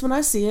blackface when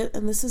I see it,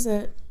 and this is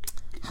it.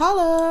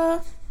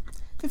 Holla!"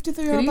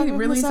 53-year-old black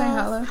man in the South. Did he really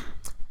say holla?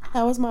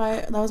 That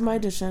was my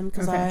addition,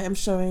 because I am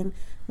showing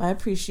my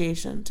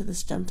appreciation to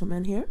this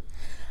gentleman here.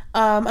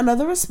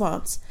 Another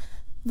response.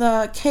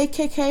 The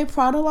KKK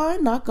Prada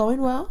line not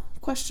going well?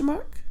 Question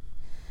mark.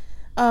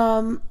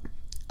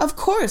 Of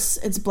course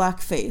it's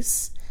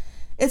blackface.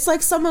 It's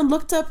like someone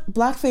looked up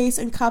blackface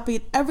and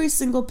copied every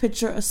single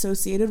picture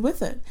associated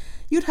with it.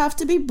 You'd have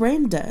to be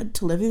brain dead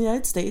to live in the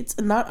United States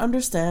and not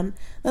understand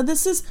that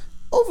this is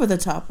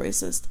over-the-top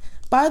racist.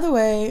 By the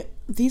way,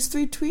 these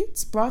 3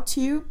 tweets brought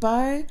to you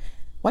by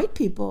white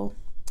people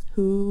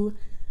who,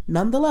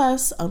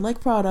 nonetheless, unlike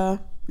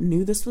PRADA,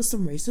 knew this was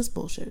some racist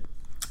bullshit.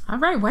 All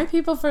right, white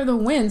people for the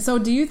win. So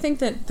do you think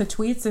that the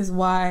tweets is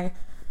why,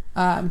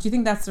 do you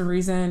think that's the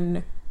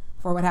reason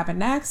for what happened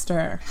next,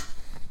 or?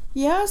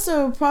 Yeah,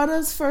 so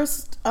PRADA's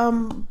first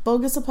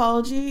bogus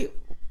apology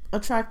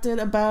attracted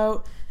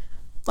about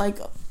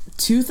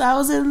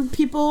 2,000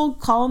 people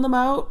calling them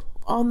out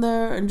on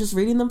there and just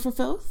reading them for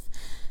filth.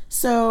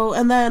 So,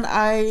 and then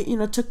I,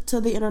 took to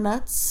the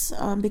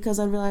internets because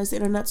I realized the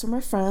internets were my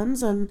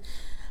friends, and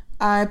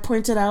I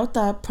pointed out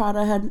that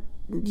PRADA had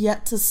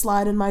yet to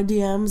slide in my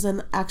DMs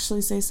and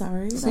actually say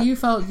sorry. So you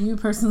felt you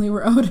personally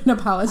were owed an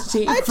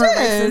apology? I for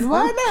did. racism?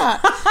 Why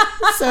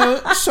not?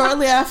 So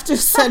shortly after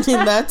sending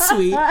that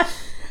tweet,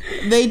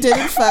 they did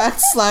in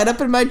fact slide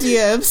up in my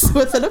DMs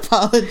with an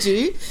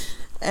apology,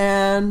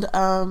 and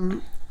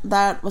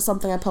that was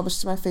something I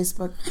published to my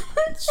Facebook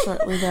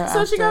shortly thereafter.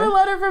 So she got a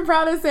letter from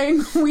PRADA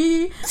saying,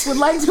 "We would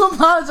like to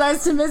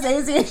apologize to Miss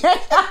EZIE."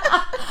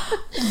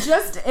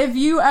 Just if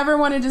you ever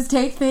want to just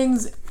take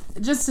things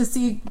just to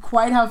see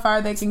quite how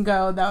far they can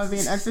go, that would be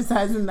an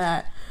exercise in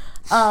that.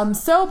 But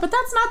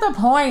that's not the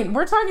point.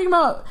 We're talking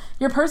about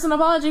your personal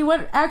apology.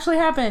 What actually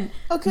happened?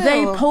 Okay,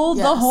 they pulled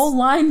yes. the whole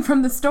line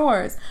from the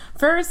stores.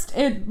 First,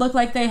 it looked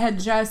like they had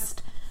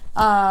just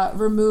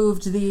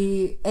removed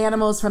the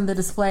animals from the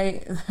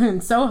display in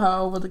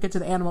Soho. We'll get to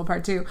the animal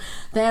part too.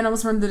 The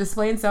animals from the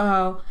display in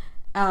Soho,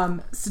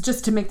 so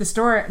just to make the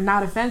store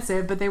not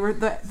offensive, but they were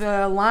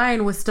the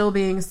line was still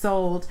being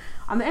sold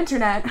on the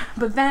internet.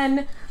 But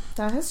then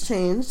that has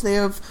changed. They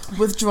have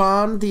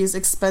withdrawn these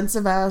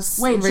expensive ass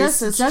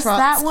racist just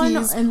that one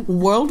and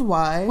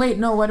worldwide. Wait,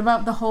 no, what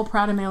about the whole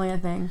Prada Melia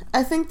thing?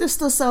 I think they're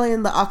still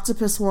selling the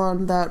octopus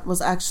one that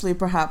was actually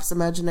perhaps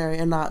imaginary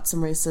and not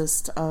some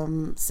racist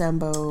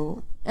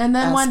Sambo. And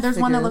then there's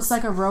one that looks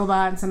like a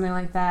robot and something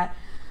like that.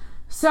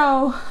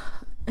 So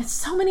it's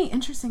so many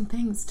interesting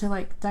things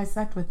to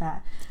dissect with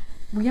that.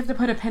 We have to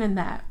put a pin in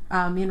that.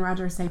 Me and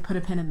Roger say put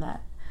a pin in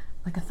that,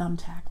 like a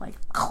thumbtack,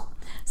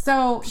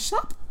 so.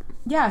 Shut.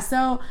 Yeah,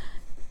 so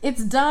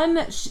it's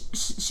done.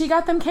 She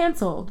got them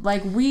canceled.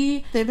 They've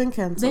been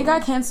canceled. They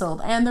got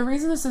canceled. And the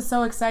reason this is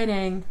so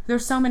exciting,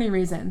 there's so many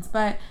reasons.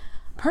 But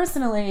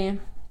personally,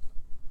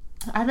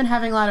 I've been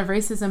having a lot of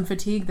racism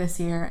fatigue this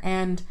year.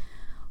 And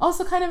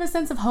also kind of a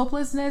sense of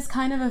hopelessness,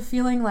 kind of a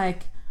feeling I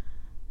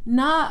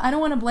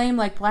don't want to blame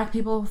black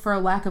people for a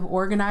lack of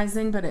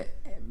organizing, but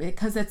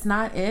because it's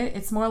not it.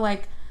 It's more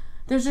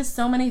there's just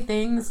so many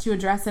things to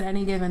address at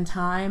any given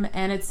time,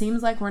 and it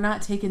seems like we're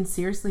not taken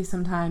seriously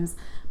sometimes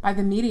by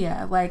the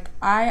media.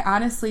 I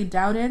honestly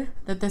doubted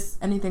that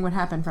anything would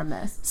happen from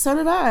this. So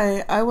did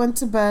I. I went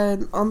to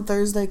bed on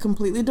Thursday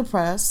completely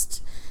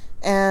depressed,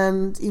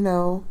 and,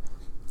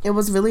 it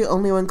was really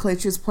only when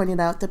Claytrus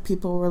pointed out that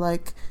people were,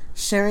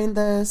 sharing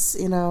this,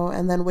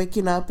 and then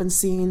waking up and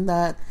seeing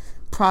that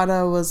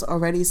Prada was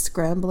already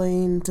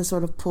scrambling to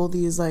sort of pull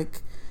these,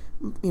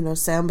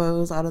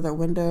 Sambos out of their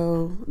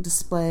window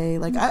display.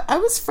 I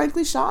was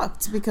frankly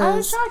shocked because I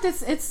was shocked.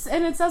 It's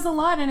and it says a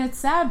lot, and it's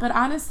sad. But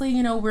honestly,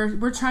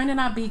 we're trying to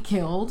not be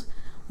killed.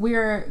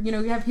 We're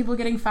you have people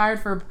getting fired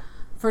for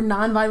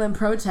nonviolent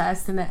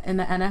protests in the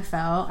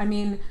NFL. I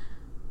mean,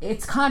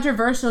 it's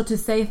controversial to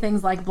say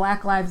things like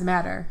Black Lives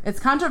Matter.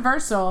 It's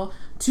controversial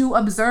to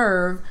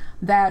observe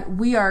that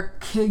we are,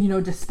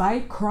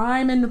 despite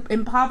crime in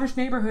impoverished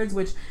neighborhoods,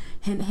 which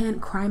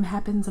hint, crime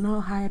happens in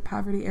all high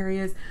poverty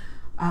areas.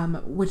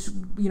 Which,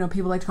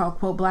 people like to call,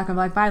 quote, black on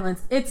black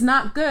violence. It's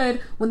not good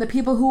when the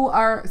people who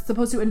are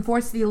supposed to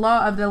enforce the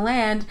law of the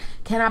land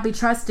cannot be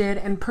trusted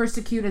and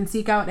persecute and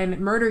seek out and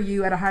murder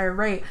you at a higher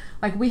rate.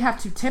 We have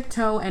to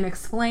tiptoe and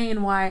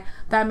explain why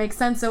that makes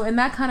sense. So in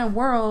that kind of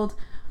world,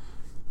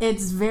 it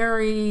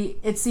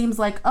seems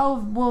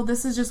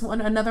this is just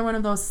another one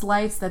of those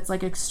slights that's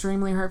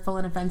extremely hurtful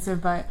and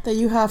offensive, but that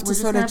you have to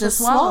sort of just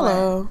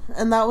swallow.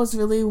 And that was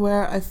really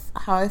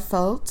how I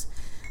felt.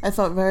 I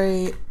felt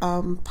very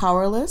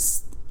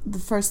powerless the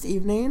first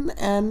evening,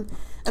 and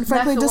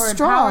frankly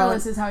distraught.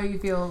 Powerless is how you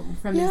feel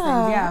from these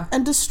things, yeah.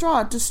 And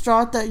distraught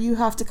that you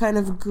have to kind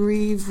of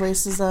grieve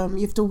racism.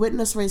 You have to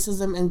witness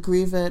racism and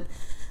grieve it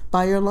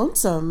by your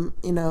lonesome,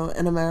 in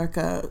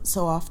America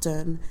so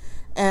often.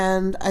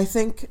 And I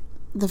think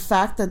the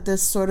fact that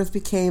this sort of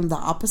became the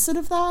opposite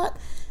of that,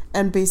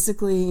 and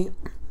basically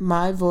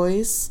my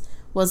voice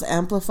was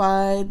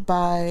amplified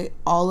by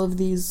all of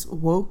these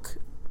woke,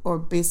 or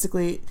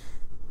basically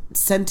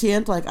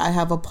sentient, I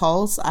have a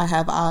pulse, I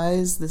have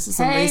eyes, this is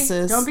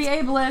racist. Don't be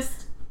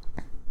ableist.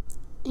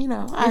 If you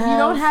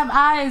don't have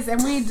eyes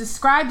and we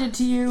described it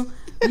to you,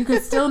 you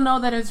could still know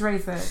that it's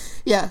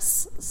racist.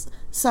 Yes.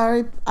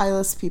 Sorry,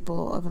 eyeless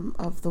people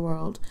of the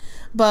world.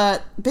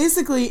 But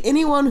basically,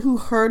 anyone who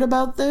heard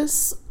about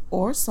this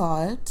or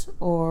saw it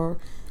or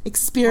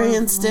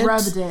experienced it,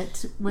 rubbed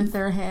it with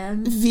their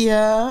hands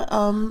via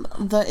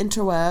the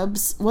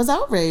interwebs was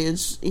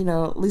outraged.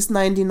 At least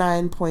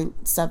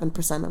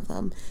 99.7% of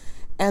them.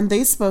 And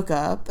they spoke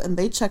up and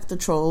they checked the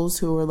trolls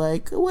who were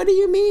like, what do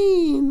you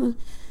mean?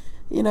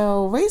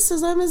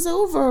 Racism is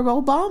over,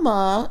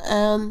 Obama.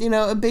 And,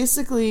 it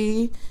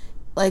basically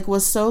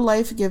was so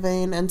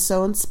life-giving and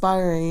so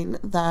inspiring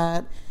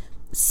that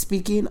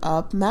speaking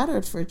up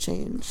mattered for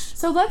change.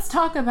 So let's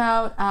talk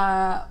about,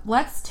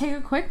 let's take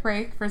a quick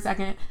break for a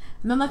second.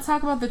 And then let's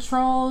talk about the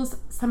trolls,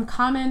 some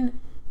common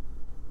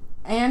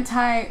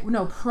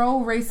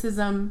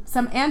pro-racism,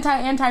 some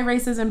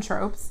anti-racism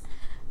tropes,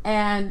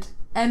 and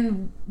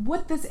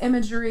what this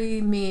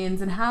imagery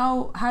means, and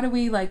how do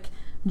we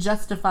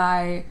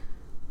justify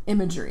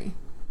imagery.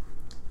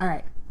 All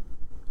right.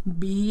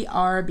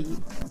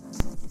 BRB.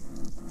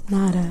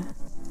 Nada.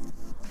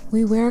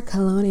 We wear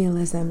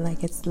colonialism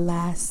like it's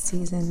last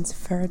season's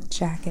fur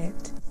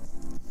jacket.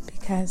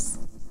 Because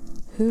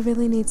who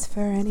really needs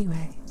fur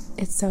anyway?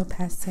 It's so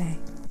passé.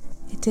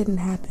 It didn't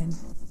happen.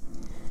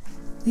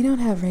 We don't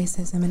have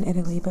racism in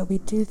Italy, but we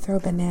do throw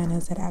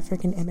bananas at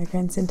African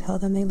immigrants and tell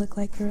them they look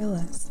like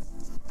gorillas.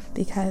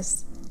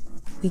 Because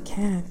we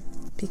can.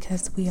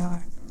 Because we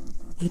are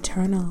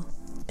eternal.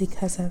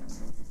 Because of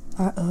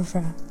our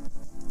oeuvre.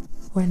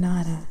 We're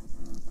nada.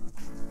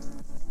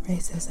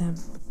 Racism.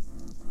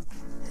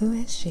 Who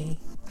is she?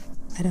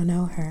 I don't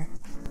know her.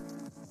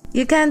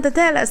 You can't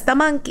tell us the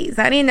monkeys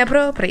are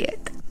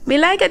inappropriate. We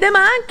like the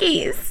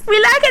monkeys.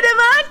 We like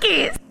the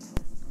monkeys.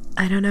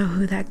 I don't know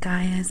who that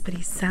guy is, but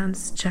he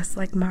sounds just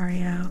like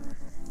Mario.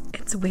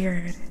 It's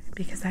weird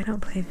because I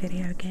don't play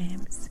video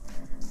games.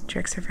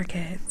 Tricks are for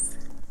kids.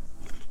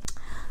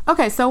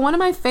 Okay, so one of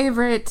my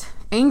favorite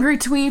angry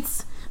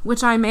tweets,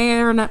 which I may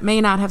or may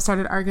not have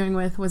started arguing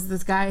with, was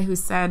this guy who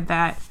said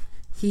that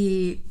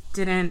he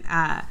didn't,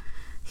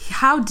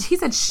 he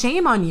said,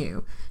 shame on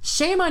you.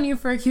 Shame on you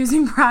for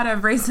accusing PRADA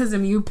of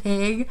racism, you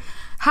pig.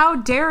 How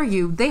dare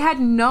you? They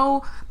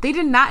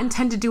did not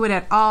intend to do it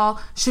at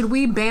all. Should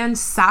we ban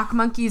sock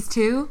monkeys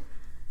too?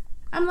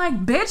 I'm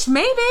like, bitch,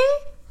 maybe.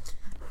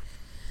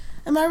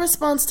 And my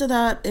response to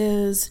that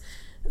is,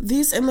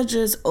 these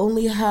images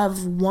only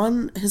have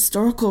one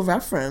historical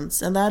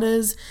reference, and that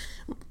is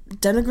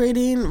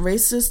denigrating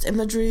racist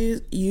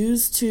imagery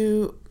used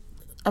to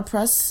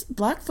oppress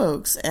Black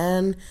folks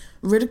and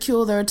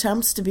ridicule their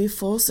attempts to be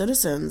full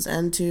citizens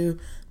and to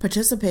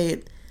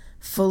participate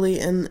fully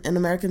in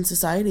American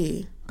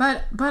society.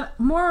 But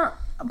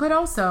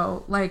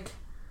also,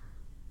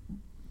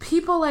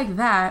 people like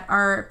that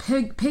are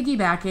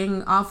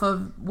piggybacking off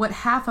of what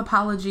half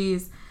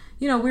apologies.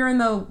 We're in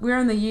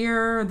the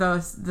year,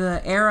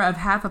 the era of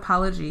half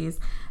apologies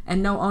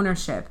and no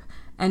ownership,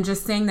 and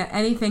just saying that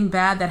anything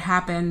bad that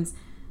happens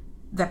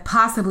that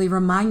possibly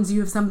reminds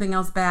you of something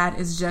else bad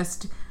is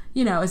just,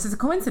 it's just a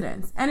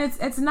coincidence, and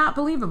it's not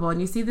believable.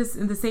 And you see this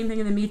in the same thing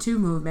in the Me Too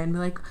movement.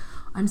 Like,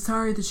 I'm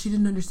sorry that she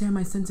didn't understand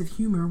my sense of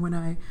humor when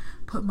I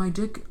put my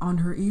dick on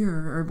her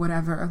ear or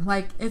whatever.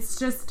 It's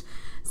just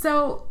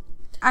so.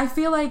 I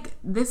feel like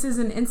this is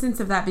an instance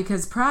of that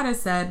because PRADA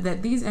said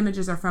that these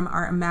images are from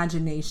our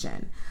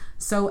imagination.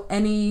 So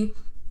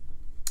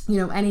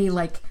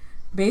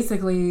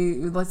basically,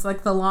 it's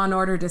like the Law and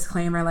Order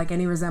disclaimer,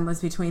 any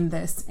resemblance between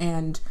this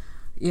and,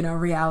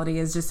 reality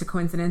is just a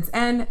coincidence.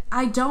 And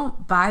I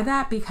don't buy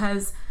that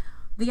because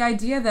the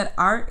idea that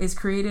art is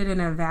created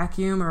in a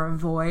vacuum or a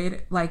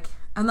void,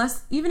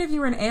 even if you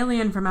were an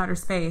alien from outer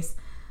space,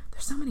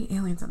 there's so many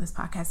aliens on this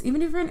podcast.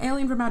 Even if you're an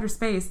alien from outer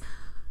space,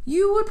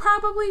 you would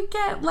probably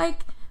get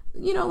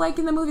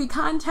in the movie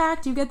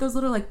Contact, you get those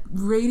little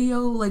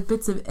radio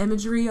bits of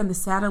imagery on the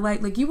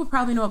satellite. You would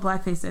probably know what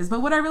blackface is.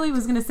 But what I really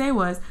was gonna say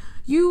was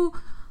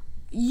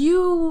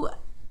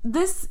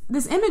this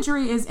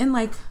imagery is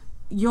in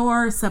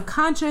your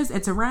subconscious.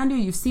 It's around you.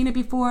 You've seen it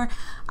before.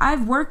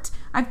 I've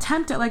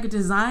temped at a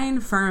design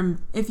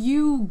firm. If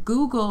you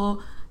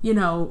Google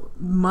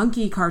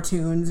monkey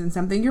cartoons and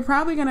something, you're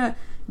probably gonna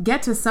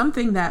get to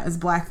something that is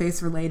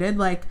blackface related.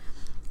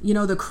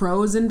 The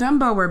crows in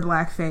Dumbo were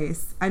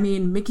blackface. I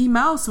mean, Mickey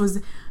Mouse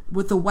was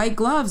with the white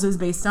gloves was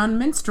based on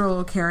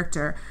minstrel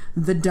character.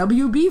 The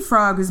WB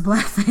frog is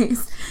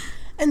blackface.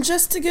 And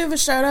just to give a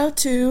shout out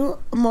to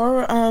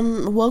more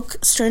woke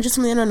strangers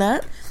from the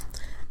internet,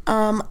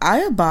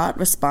 Ayabot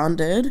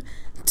responded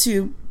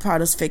to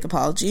PRADA's fake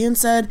apology and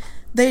said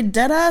they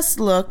deadass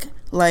look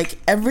like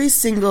every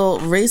single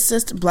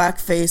racist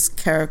blackface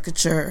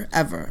caricature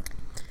ever.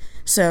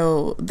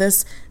 So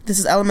this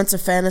is elements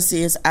of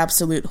fantasy is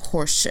absolute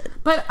horseshit.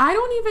 But I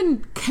don't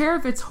even care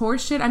if it's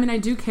horseshit. I mean, I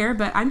do care,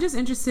 but I'm just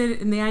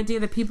interested in the idea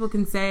that people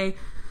can say,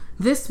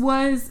 this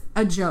was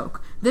a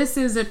joke. This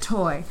is a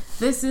toy.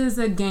 This is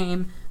a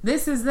game.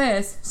 This is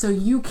this, so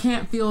you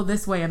can't feel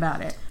this way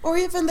about it. Or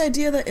even the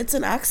idea that it's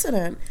an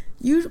accident.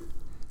 You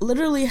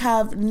literally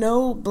have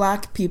no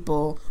Black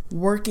people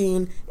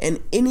working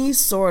in any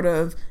sort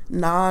of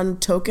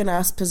non-token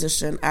ass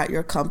position at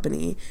your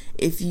company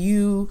if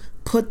you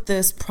put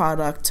this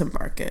product to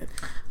market.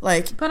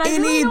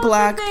 Any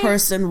Black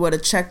person would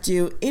have checked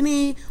you.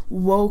 Any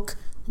woke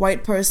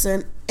white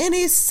person,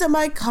 any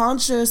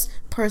semi-conscious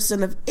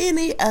person of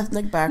any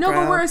ethnic background.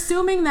 No, but we're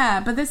assuming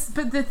that. But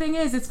the thing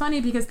is, it's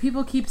funny because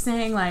people keep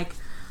saying like,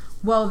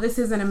 well, this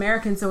isn't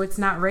American, so it's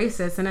not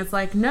racist. And it's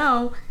like,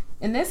 no,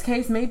 in this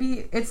case,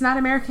 maybe it's not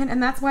American,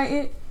 and that's why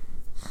it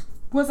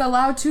was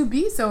allowed to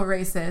be so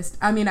racist.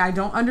 I mean, I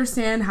don't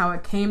understand how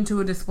it came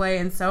to a display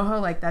in Soho.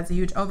 Like, that's a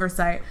huge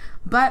oversight.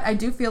 But I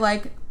do feel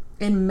like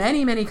in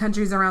many, many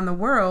countries around the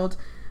world,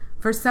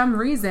 for some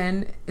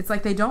reason, it's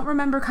like they don't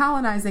remember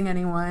colonizing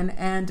anyone,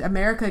 and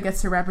America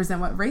gets to represent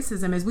what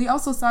racism is. We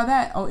also saw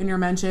that, in your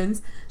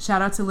mentions.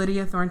 Shout out to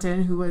Lydia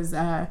Thornton, who was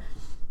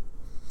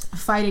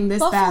fighting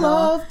this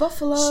battle.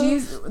 Buffalo.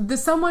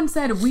 Someone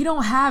said,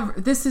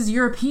 this is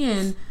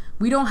European,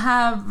 we don't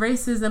have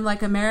racism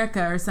like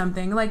America or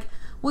something. Like,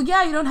 well,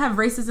 yeah, you don't have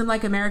racism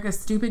like America,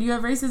 stupid. You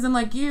have racism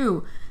like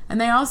you. And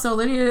they also,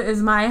 Lydia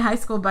is my high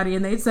school buddy,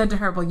 and they said to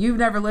her, well, you've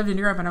never lived in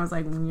Europe. And I was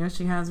like, yes,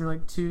 she has for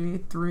like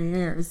 2-3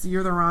 years.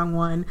 You're the wrong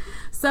one.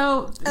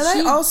 So,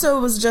 I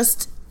also was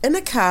just in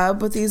a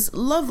cab with these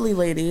lovely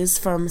ladies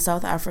from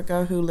South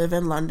Africa who live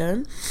in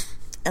London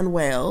and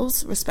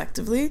Wales,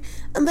 respectively,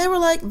 and they were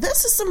like,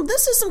 "This is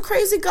some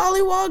crazy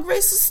gollywog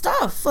racist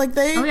stuff." Like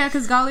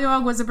because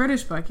Gollywog was a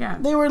British book. Yeah,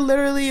 they were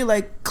literally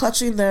like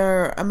clutching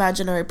their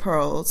imaginary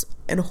pearls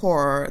in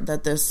horror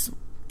that this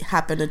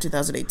happened in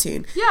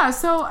 2018. Yeah,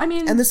 so I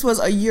mean, and this was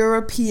a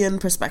European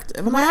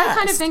perspective. What I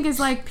kind of think is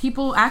like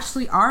people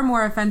actually are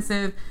more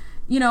offensive.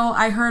 You know,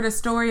 I heard a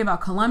story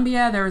about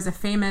Colombia. There was a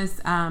famous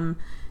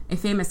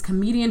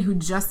comedian who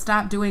just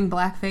stopped doing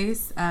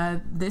blackface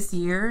this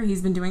year.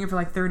 He's been doing it for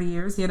like 30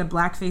 years. He had a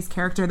blackface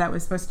character that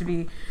was supposed to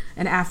be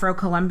an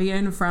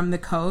Afro-Colombian from the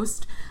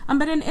coast.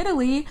 But in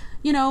Italy,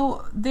 you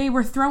know, they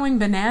were throwing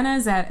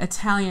bananas at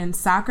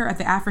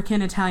the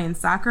African-Italian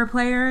soccer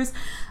players.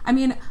 I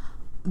mean,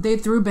 they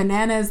threw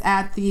bananas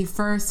at the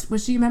first,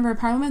 was she a member of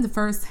parliament? The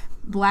first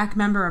black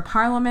member of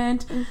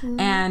parliament. Mm-hmm.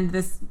 And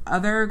this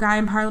other guy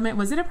in parliament,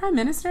 was it a prime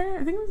minister?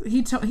 I think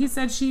he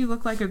said she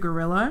looked like a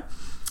gorilla.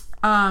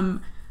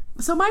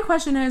 So my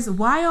question is,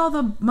 why all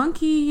the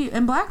monkey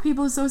and black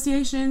people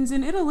associations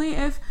in Italy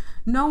if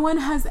no one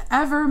has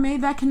ever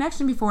made that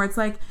connection before? It's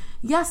like,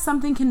 yes,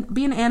 something can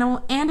be an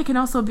animal, and it can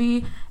also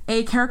be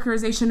a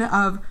characterization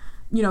of,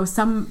 you know,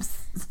 some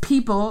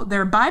people.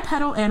 They're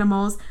bipedal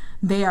animals,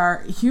 they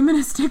are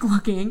humanistic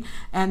looking,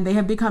 and they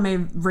have become a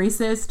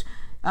racist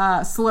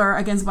slur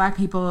against black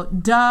people.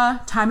 Duh,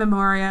 time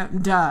immemorial,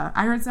 duh.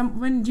 I heard I don't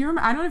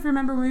know if you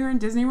remember when we were in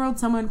Disney World,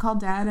 someone called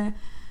Dad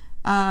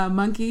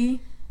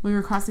monkey. We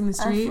were crossing the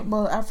street.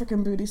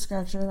 African booty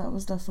scratcher.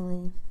 That's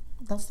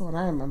the one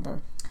I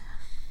remember.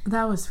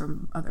 That was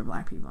from other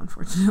black people,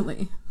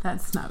 unfortunately.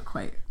 That's not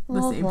quite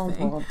the same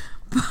thing.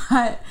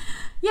 But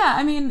yeah,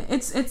 I mean,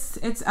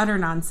 it's utter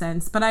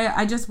nonsense. But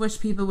I just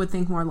wish people would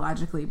think more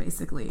logically,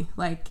 basically.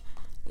 Like,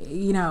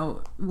 you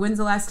know, when's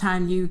the last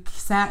time you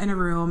sat in a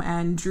room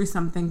and drew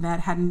something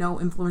that had no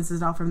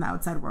influences at all from the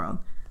outside world?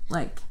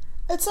 Like,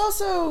 it's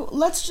also,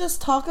 let's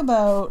just talk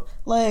about,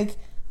 like,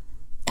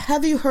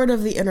 have you heard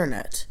of the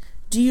internet?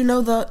 Do you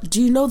know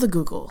the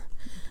Google?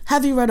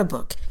 Have you read a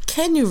book?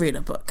 Can you read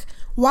a book?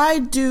 Why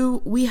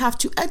do we have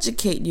to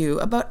educate you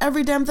about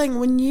every damn thing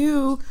when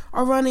you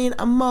are running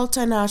a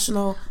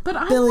multinational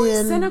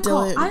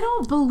billion-dollar I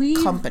don't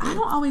believe company? I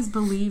don't always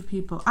believe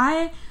people.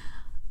 I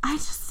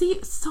just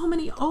see so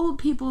many old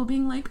people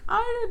being like,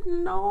 I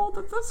didn't know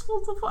that this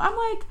was I'm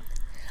like,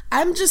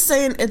 I'm just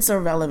saying it's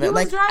irrelevant. You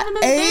was driving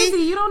Miss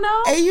Daisy, you don't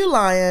know? A, you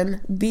lying.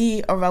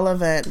 B,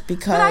 irrelevant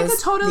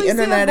because the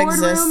internet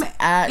exists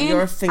at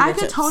your fingertips. I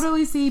could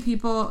totally see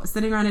people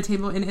sitting around a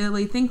table in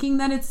Italy thinking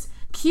that it's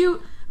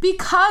cute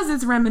because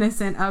it's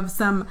reminiscent of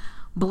some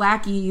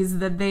blackies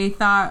that they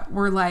thought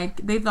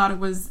it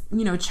was,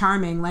 you know,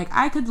 charming. Like,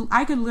 I could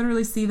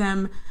literally see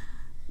them,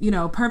 you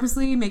know,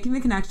 purposely making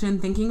the connection,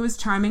 thinking it was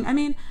charming. I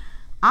mean,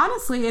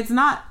 honestly, it's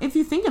not, if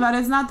you think about it,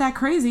 it's not that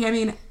crazy. I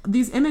mean,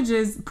 these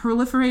images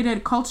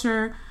proliferated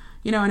culture,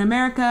 you know, in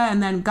America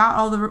and then got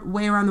all the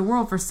way around the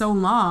world for so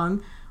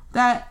long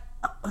that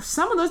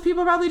some of those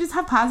people probably just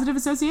have positive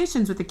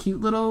associations with the cute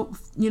little,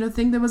 you know,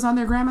 thing that was on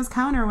their grandma's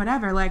counter or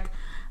whatever. Like,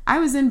 I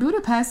was in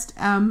Budapest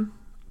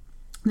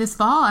this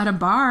fall at a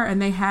bar,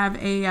 and they had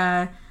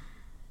a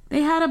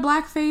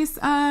blackface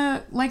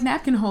like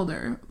napkin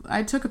holder.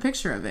 I took a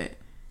picture of it.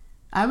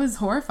 I was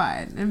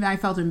horrified, and I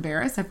felt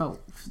embarrassed. I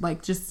felt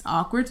like just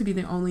awkward to be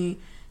the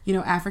only, you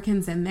know,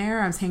 Africans in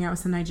there. I was hanging out with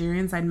some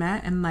Nigerians I'd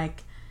met, and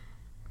like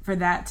for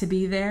that to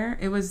be there,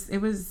 it was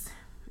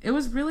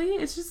really,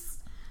 it's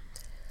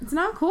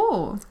not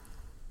cool.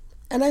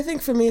 And I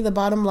think for me, the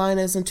bottom line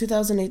is in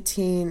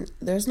 2018,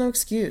 there's no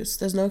excuse.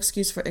 There's no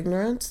excuse for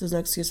ignorance. There's no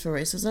excuse for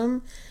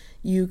racism.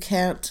 You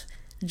can't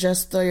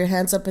just throw your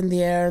hands up in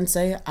the air and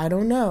say, I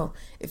don't know.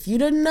 If you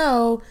didn't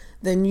know,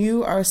 then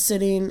you are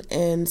sitting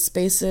in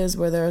spaces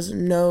where there's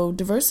no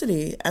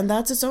diversity, and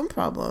that's its own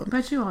problem.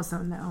 But you also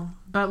know.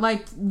 But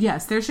like,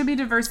 yes, there should be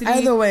diversity.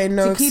 Either way,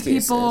 no to keep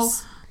excuses. people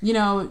you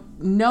know,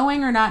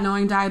 knowing or not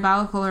knowing,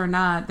 diabolical or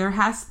not, there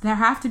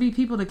have to be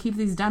people to keep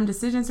these dumb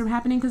decisions from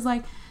happening. Because,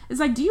 like, it's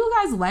like, do you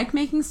guys like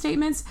making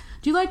statements?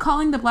 Do you like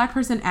calling the black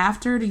person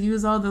after to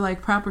use all the,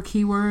 like, proper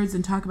keywords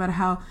and talk about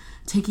how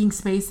taking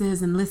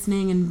spaces and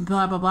listening and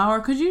blah, blah, blah? Or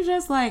could you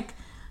just, like,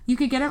 you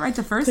could get it right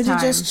the first time. Could you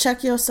just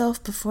check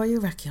yourself before you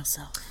wreck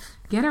yourself?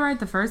 Get it right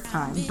the first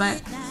time.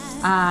 But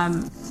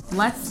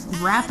let's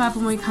wrap up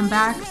when we come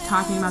back,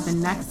 talking about the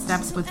next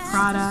steps with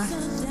Prada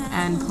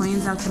and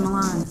planes out to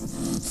Milan.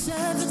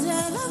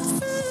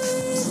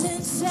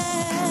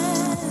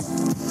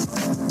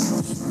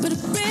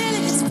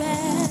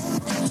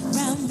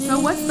 So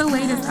what's the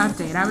latest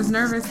update? I was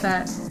nervous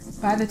that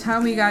by the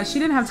time she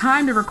didn't have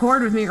time to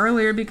record with me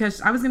earlier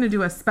because I was going to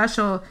do a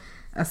special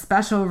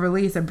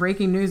release of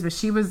breaking news, but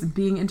she was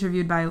being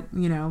interviewed by,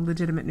 you know,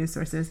 legitimate news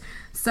sources.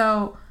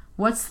 So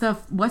what's the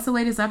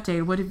latest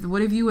update?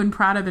 What have you and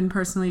Prada been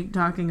personally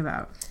talking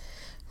about?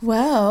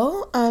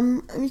 Well,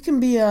 you can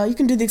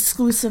do the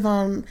exclusive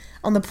on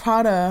the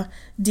Prada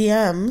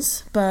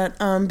DMs, but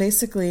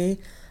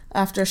basically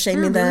after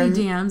shaming them,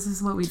 DMs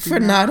is what we do for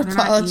not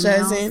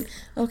apologizing.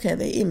 Okay,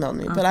 they emailed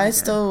me, but I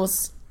still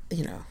was,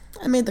 you know,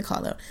 I made the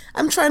call out.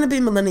 I'm trying to be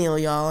millennial,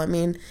 y'all. I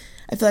mean,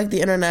 I feel like the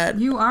internet.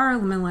 You are a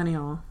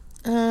millennial.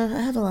 I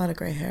have a lot of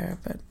gray hair,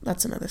 but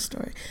that's another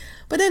story.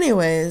 But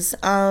anyways,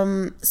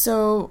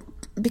 so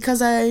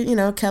because I, you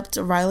know, kept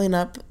riling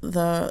up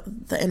the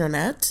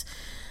internet,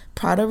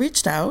 Prada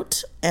reached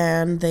out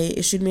and they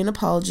issued me an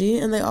apology,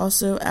 and they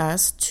also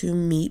asked to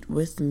meet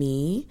with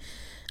me.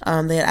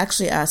 They had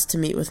actually asked to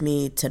meet with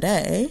me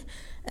today,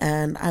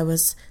 and I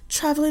was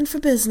traveling for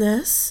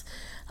business.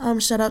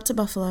 Shout out to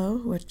Buffalo,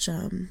 which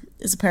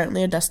is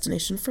apparently a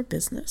destination for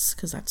business,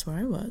 because that's where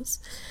I was.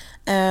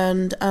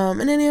 And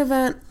in any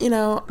event, you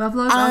know,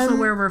 Buffalo's also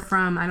where we're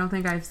from. I don't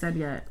think I've said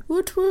yet.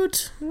 Woot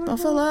woot,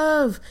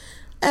 Buffalo.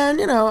 And,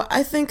 you know,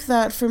 I think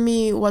that for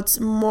me, what's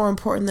more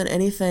important than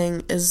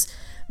anything is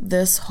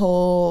this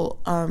whole,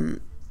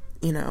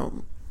 you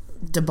know,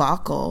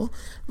 debacle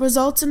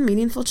results in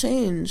meaningful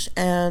change.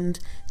 And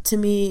to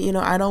me, you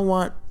know, I don't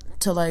want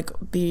to, like,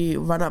 be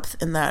run up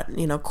in that,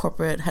 you know,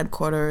 corporate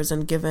headquarters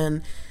and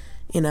given,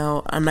 you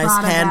know, a nice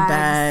Prada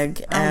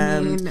handbag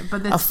and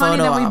but a it's funny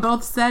photo that we op.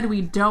 both said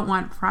we don't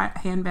want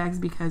handbags,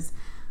 because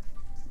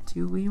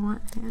do we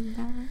want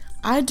handbags?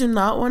 I do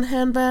not want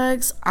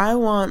handbags. I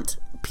want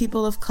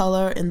people of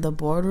color in the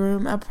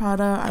boardroom at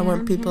Prada. I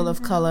want people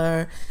of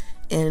color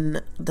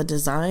in the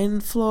design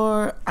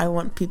floor. I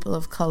want people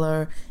of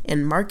color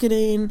in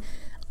marketing.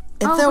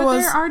 They're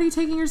already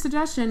taking your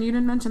suggestion. You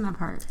didn't mention that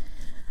part.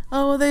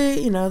 Oh, well,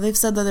 they've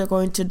said that they're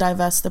going to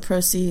divest the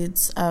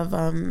proceeds of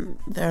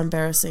their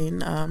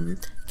embarrassing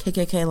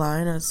KKK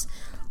line, as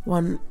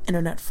one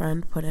internet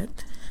friend put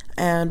it,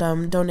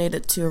 and donate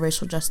it to a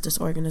racial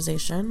justice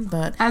organization.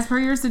 But as per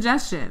your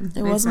suggestion,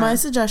 it was my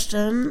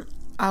suggestion.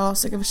 I'll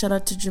also give a shout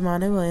out to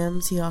Jumaane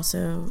Williams. He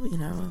also, you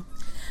know,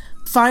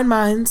 fine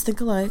minds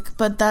think alike.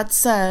 But that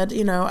said,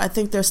 you know, I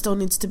think there still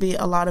needs to be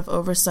a lot of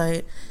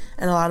oversight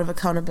and a lot of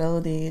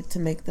accountability to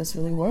make this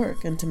really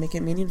work and to make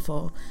it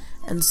meaningful.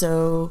 And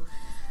so,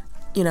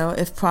 you know,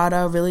 if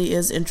Prada really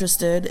is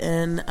interested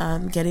in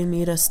getting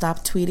me to stop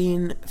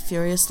tweeting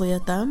furiously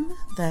at them,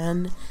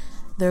 then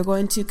they're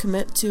going to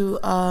commit to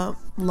a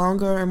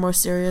longer and more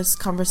serious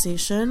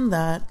conversation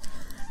that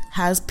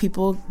has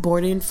people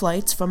boarding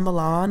flights from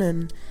Milan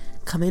and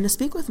coming to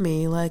speak with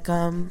me. Like,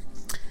 I'm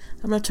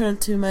going to turn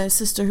to my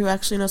sister who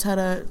actually knows how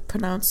to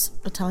pronounce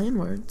Italian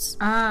words.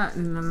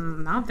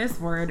 Not this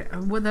word.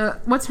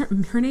 What's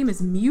her name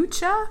is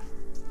Mucha?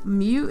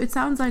 It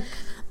sounds like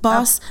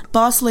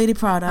Boss Lady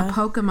Prada. A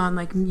Pokemon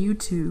like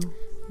Mewtwo.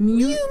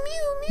 Mew.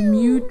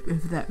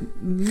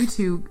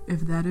 Mewtwo,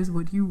 if that is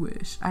what you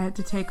wish. I had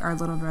to take our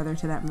little brother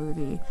to that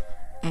movie,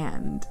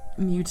 and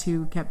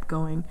Mewtwo kept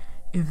going,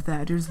 if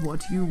that is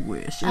what you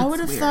wish. I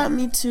would have thought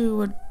Mewtwo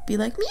would be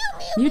like, mew,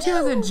 mew, Mewtwo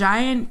is a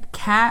giant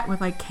cat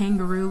with, like,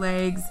 kangaroo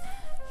legs.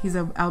 He's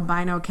an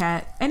albino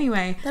cat.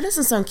 Anyway. That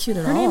doesn't sound cute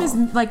at all. Her name is,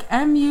 like,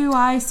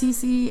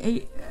 Muicca,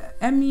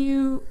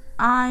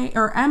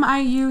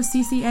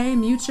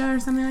 Mucha or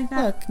something like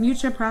that. Look,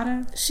 Mucha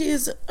Prada. She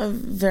is a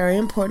very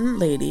important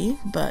lady,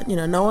 but, you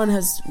know, no one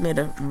has made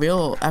a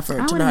real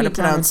effort to know how to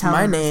pronounce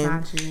my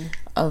name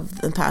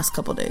of the past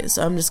couple days.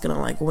 So I'm just going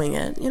to, like, wing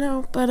it, you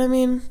know. But, I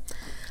mean,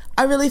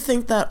 I really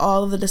think that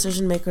all of the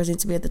decision makers need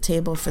to be at the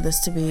table for this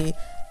to be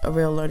a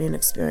real learning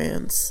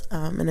experience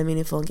and a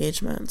meaningful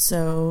engagement.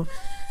 So,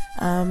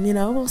 you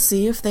know, we'll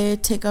see if they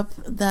take up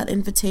that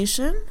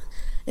invitation.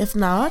 If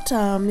not,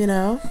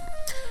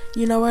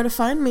 you know where to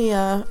find me.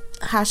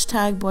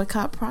 Hashtag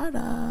boycott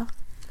Prada.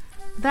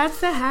 That's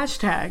the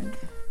hashtag.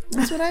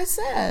 That's what I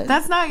said.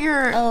 That's not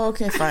your... Oh,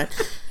 okay, fine.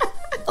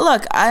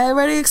 Look, I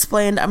already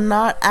explained I'm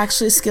not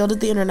actually skilled at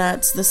the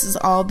internet. So this has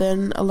all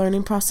been a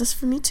learning process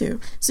for me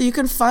too. So you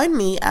can find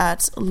me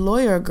at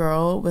Lawyer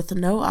Girl with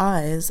no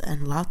I's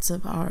and lots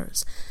of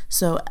R's.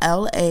 So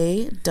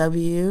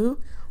LAWYERGIRL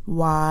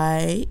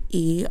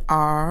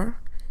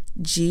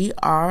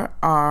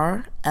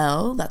GRRL.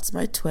 That's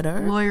my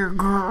Twitter. Lawyer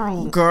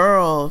girl.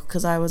 Girl,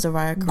 because I was a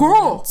riot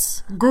girl.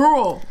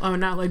 Girl. Oh,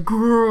 not like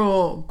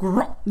girl.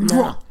 Girl.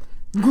 Girl.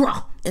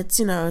 Girl. It's,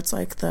 it's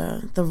like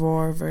the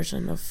roar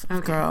version of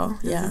girl.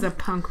 This is a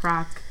punk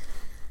rock.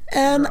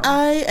 And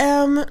I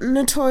am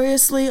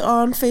notoriously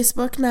on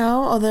Facebook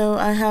now, although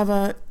I have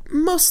a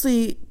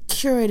mostly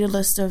curated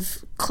list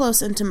of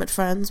close, intimate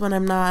friends when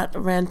I'm not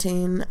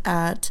ranting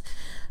at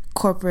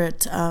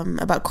corporate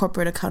about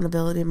corporate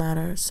accountability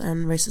matters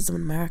and racism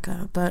in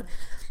America. But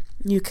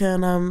you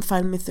can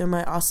find me through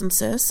my awesome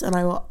sis, and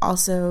I will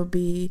also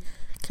be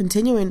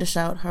continuing to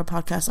shout her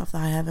podcast off the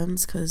high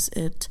heavens because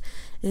it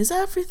is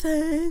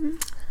everything.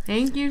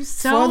 Thank you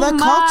so much. For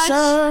the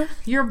culture.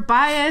 You're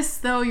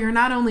biased, though. You're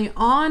not only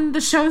on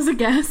the show as a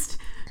guest,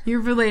 you're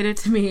related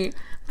to me,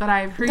 but I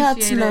appreciate it.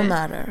 That's no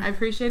matter. I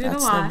appreciate it a lot.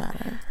 That's no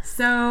matter.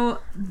 So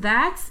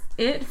that's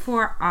it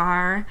for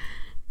our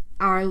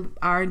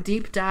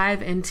deep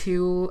dive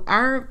into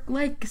our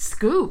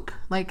scoop.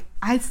 Like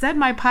I said,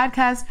 my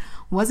podcast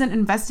wasn't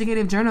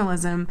investigative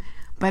journalism,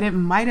 but it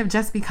might have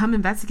just become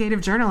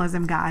investigative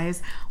journalism,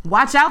 guys.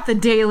 Watch out, the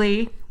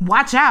daily.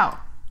 Watch out.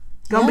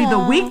 Gonna be the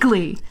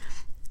weekly.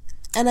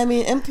 And I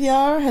mean,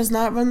 NPR has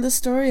not run this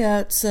story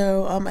yet,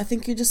 so I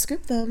think you just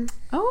scoop them.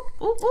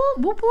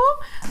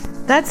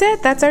 That's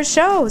it. That's our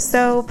show.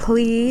 So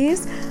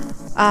please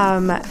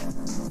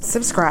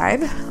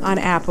subscribe on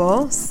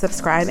Apple.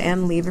 Subscribe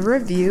and leave a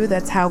review.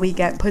 That's how we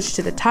get pushed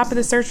to the top of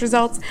the search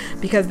results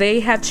because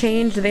they have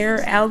changed their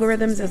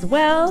algorithms as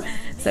well.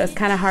 So it's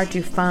kind of hard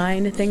to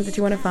find things that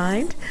you want to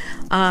find.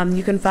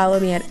 You can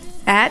follow me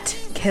at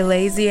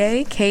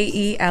Kelezie,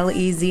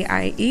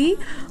 KELEZIE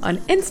on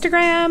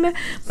Instagram.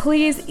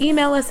 Please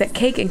email us at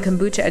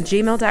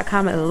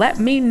cakeandkombucha@gmail.com and let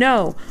me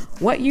know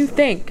what you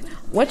think,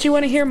 what you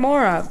want to hear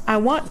more of. I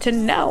want to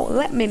know.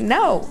 Let me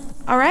know.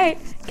 All right.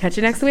 Catch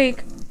you next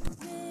week.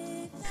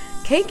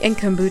 Cake and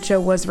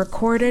Kombucha was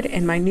recorded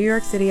in my New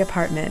York City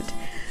apartment.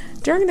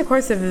 During the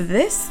course of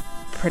this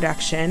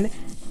production,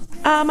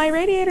 my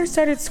radiator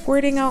started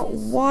squirting out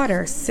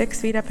water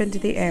 6 feet up into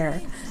the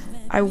air.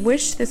 I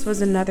wish this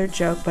was another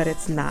joke, but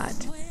it's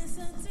not.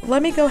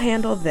 Let me go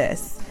handle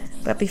this.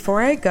 But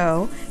before I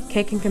go,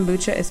 Cake and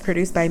Kombucha is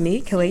produced by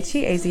me,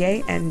 Kelechi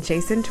Ezie, and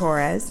Jason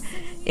Torres.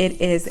 It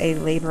is a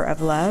labor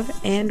of love,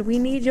 and we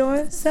need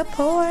your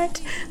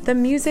support. The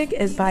music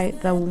is by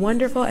the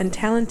wonderful and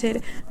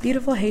talented,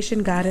 beautiful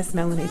Haitian goddess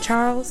Melanie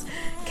Charles.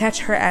 Catch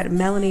her at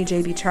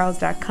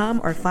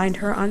melaniejbcharles.com or find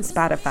her on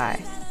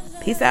Spotify.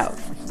 Peace out.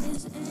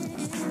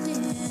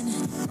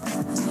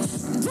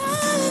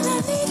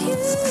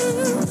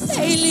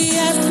 Lately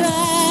I've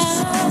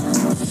cried,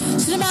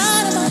 I'm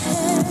out of my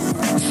head,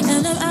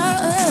 and I'm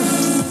out of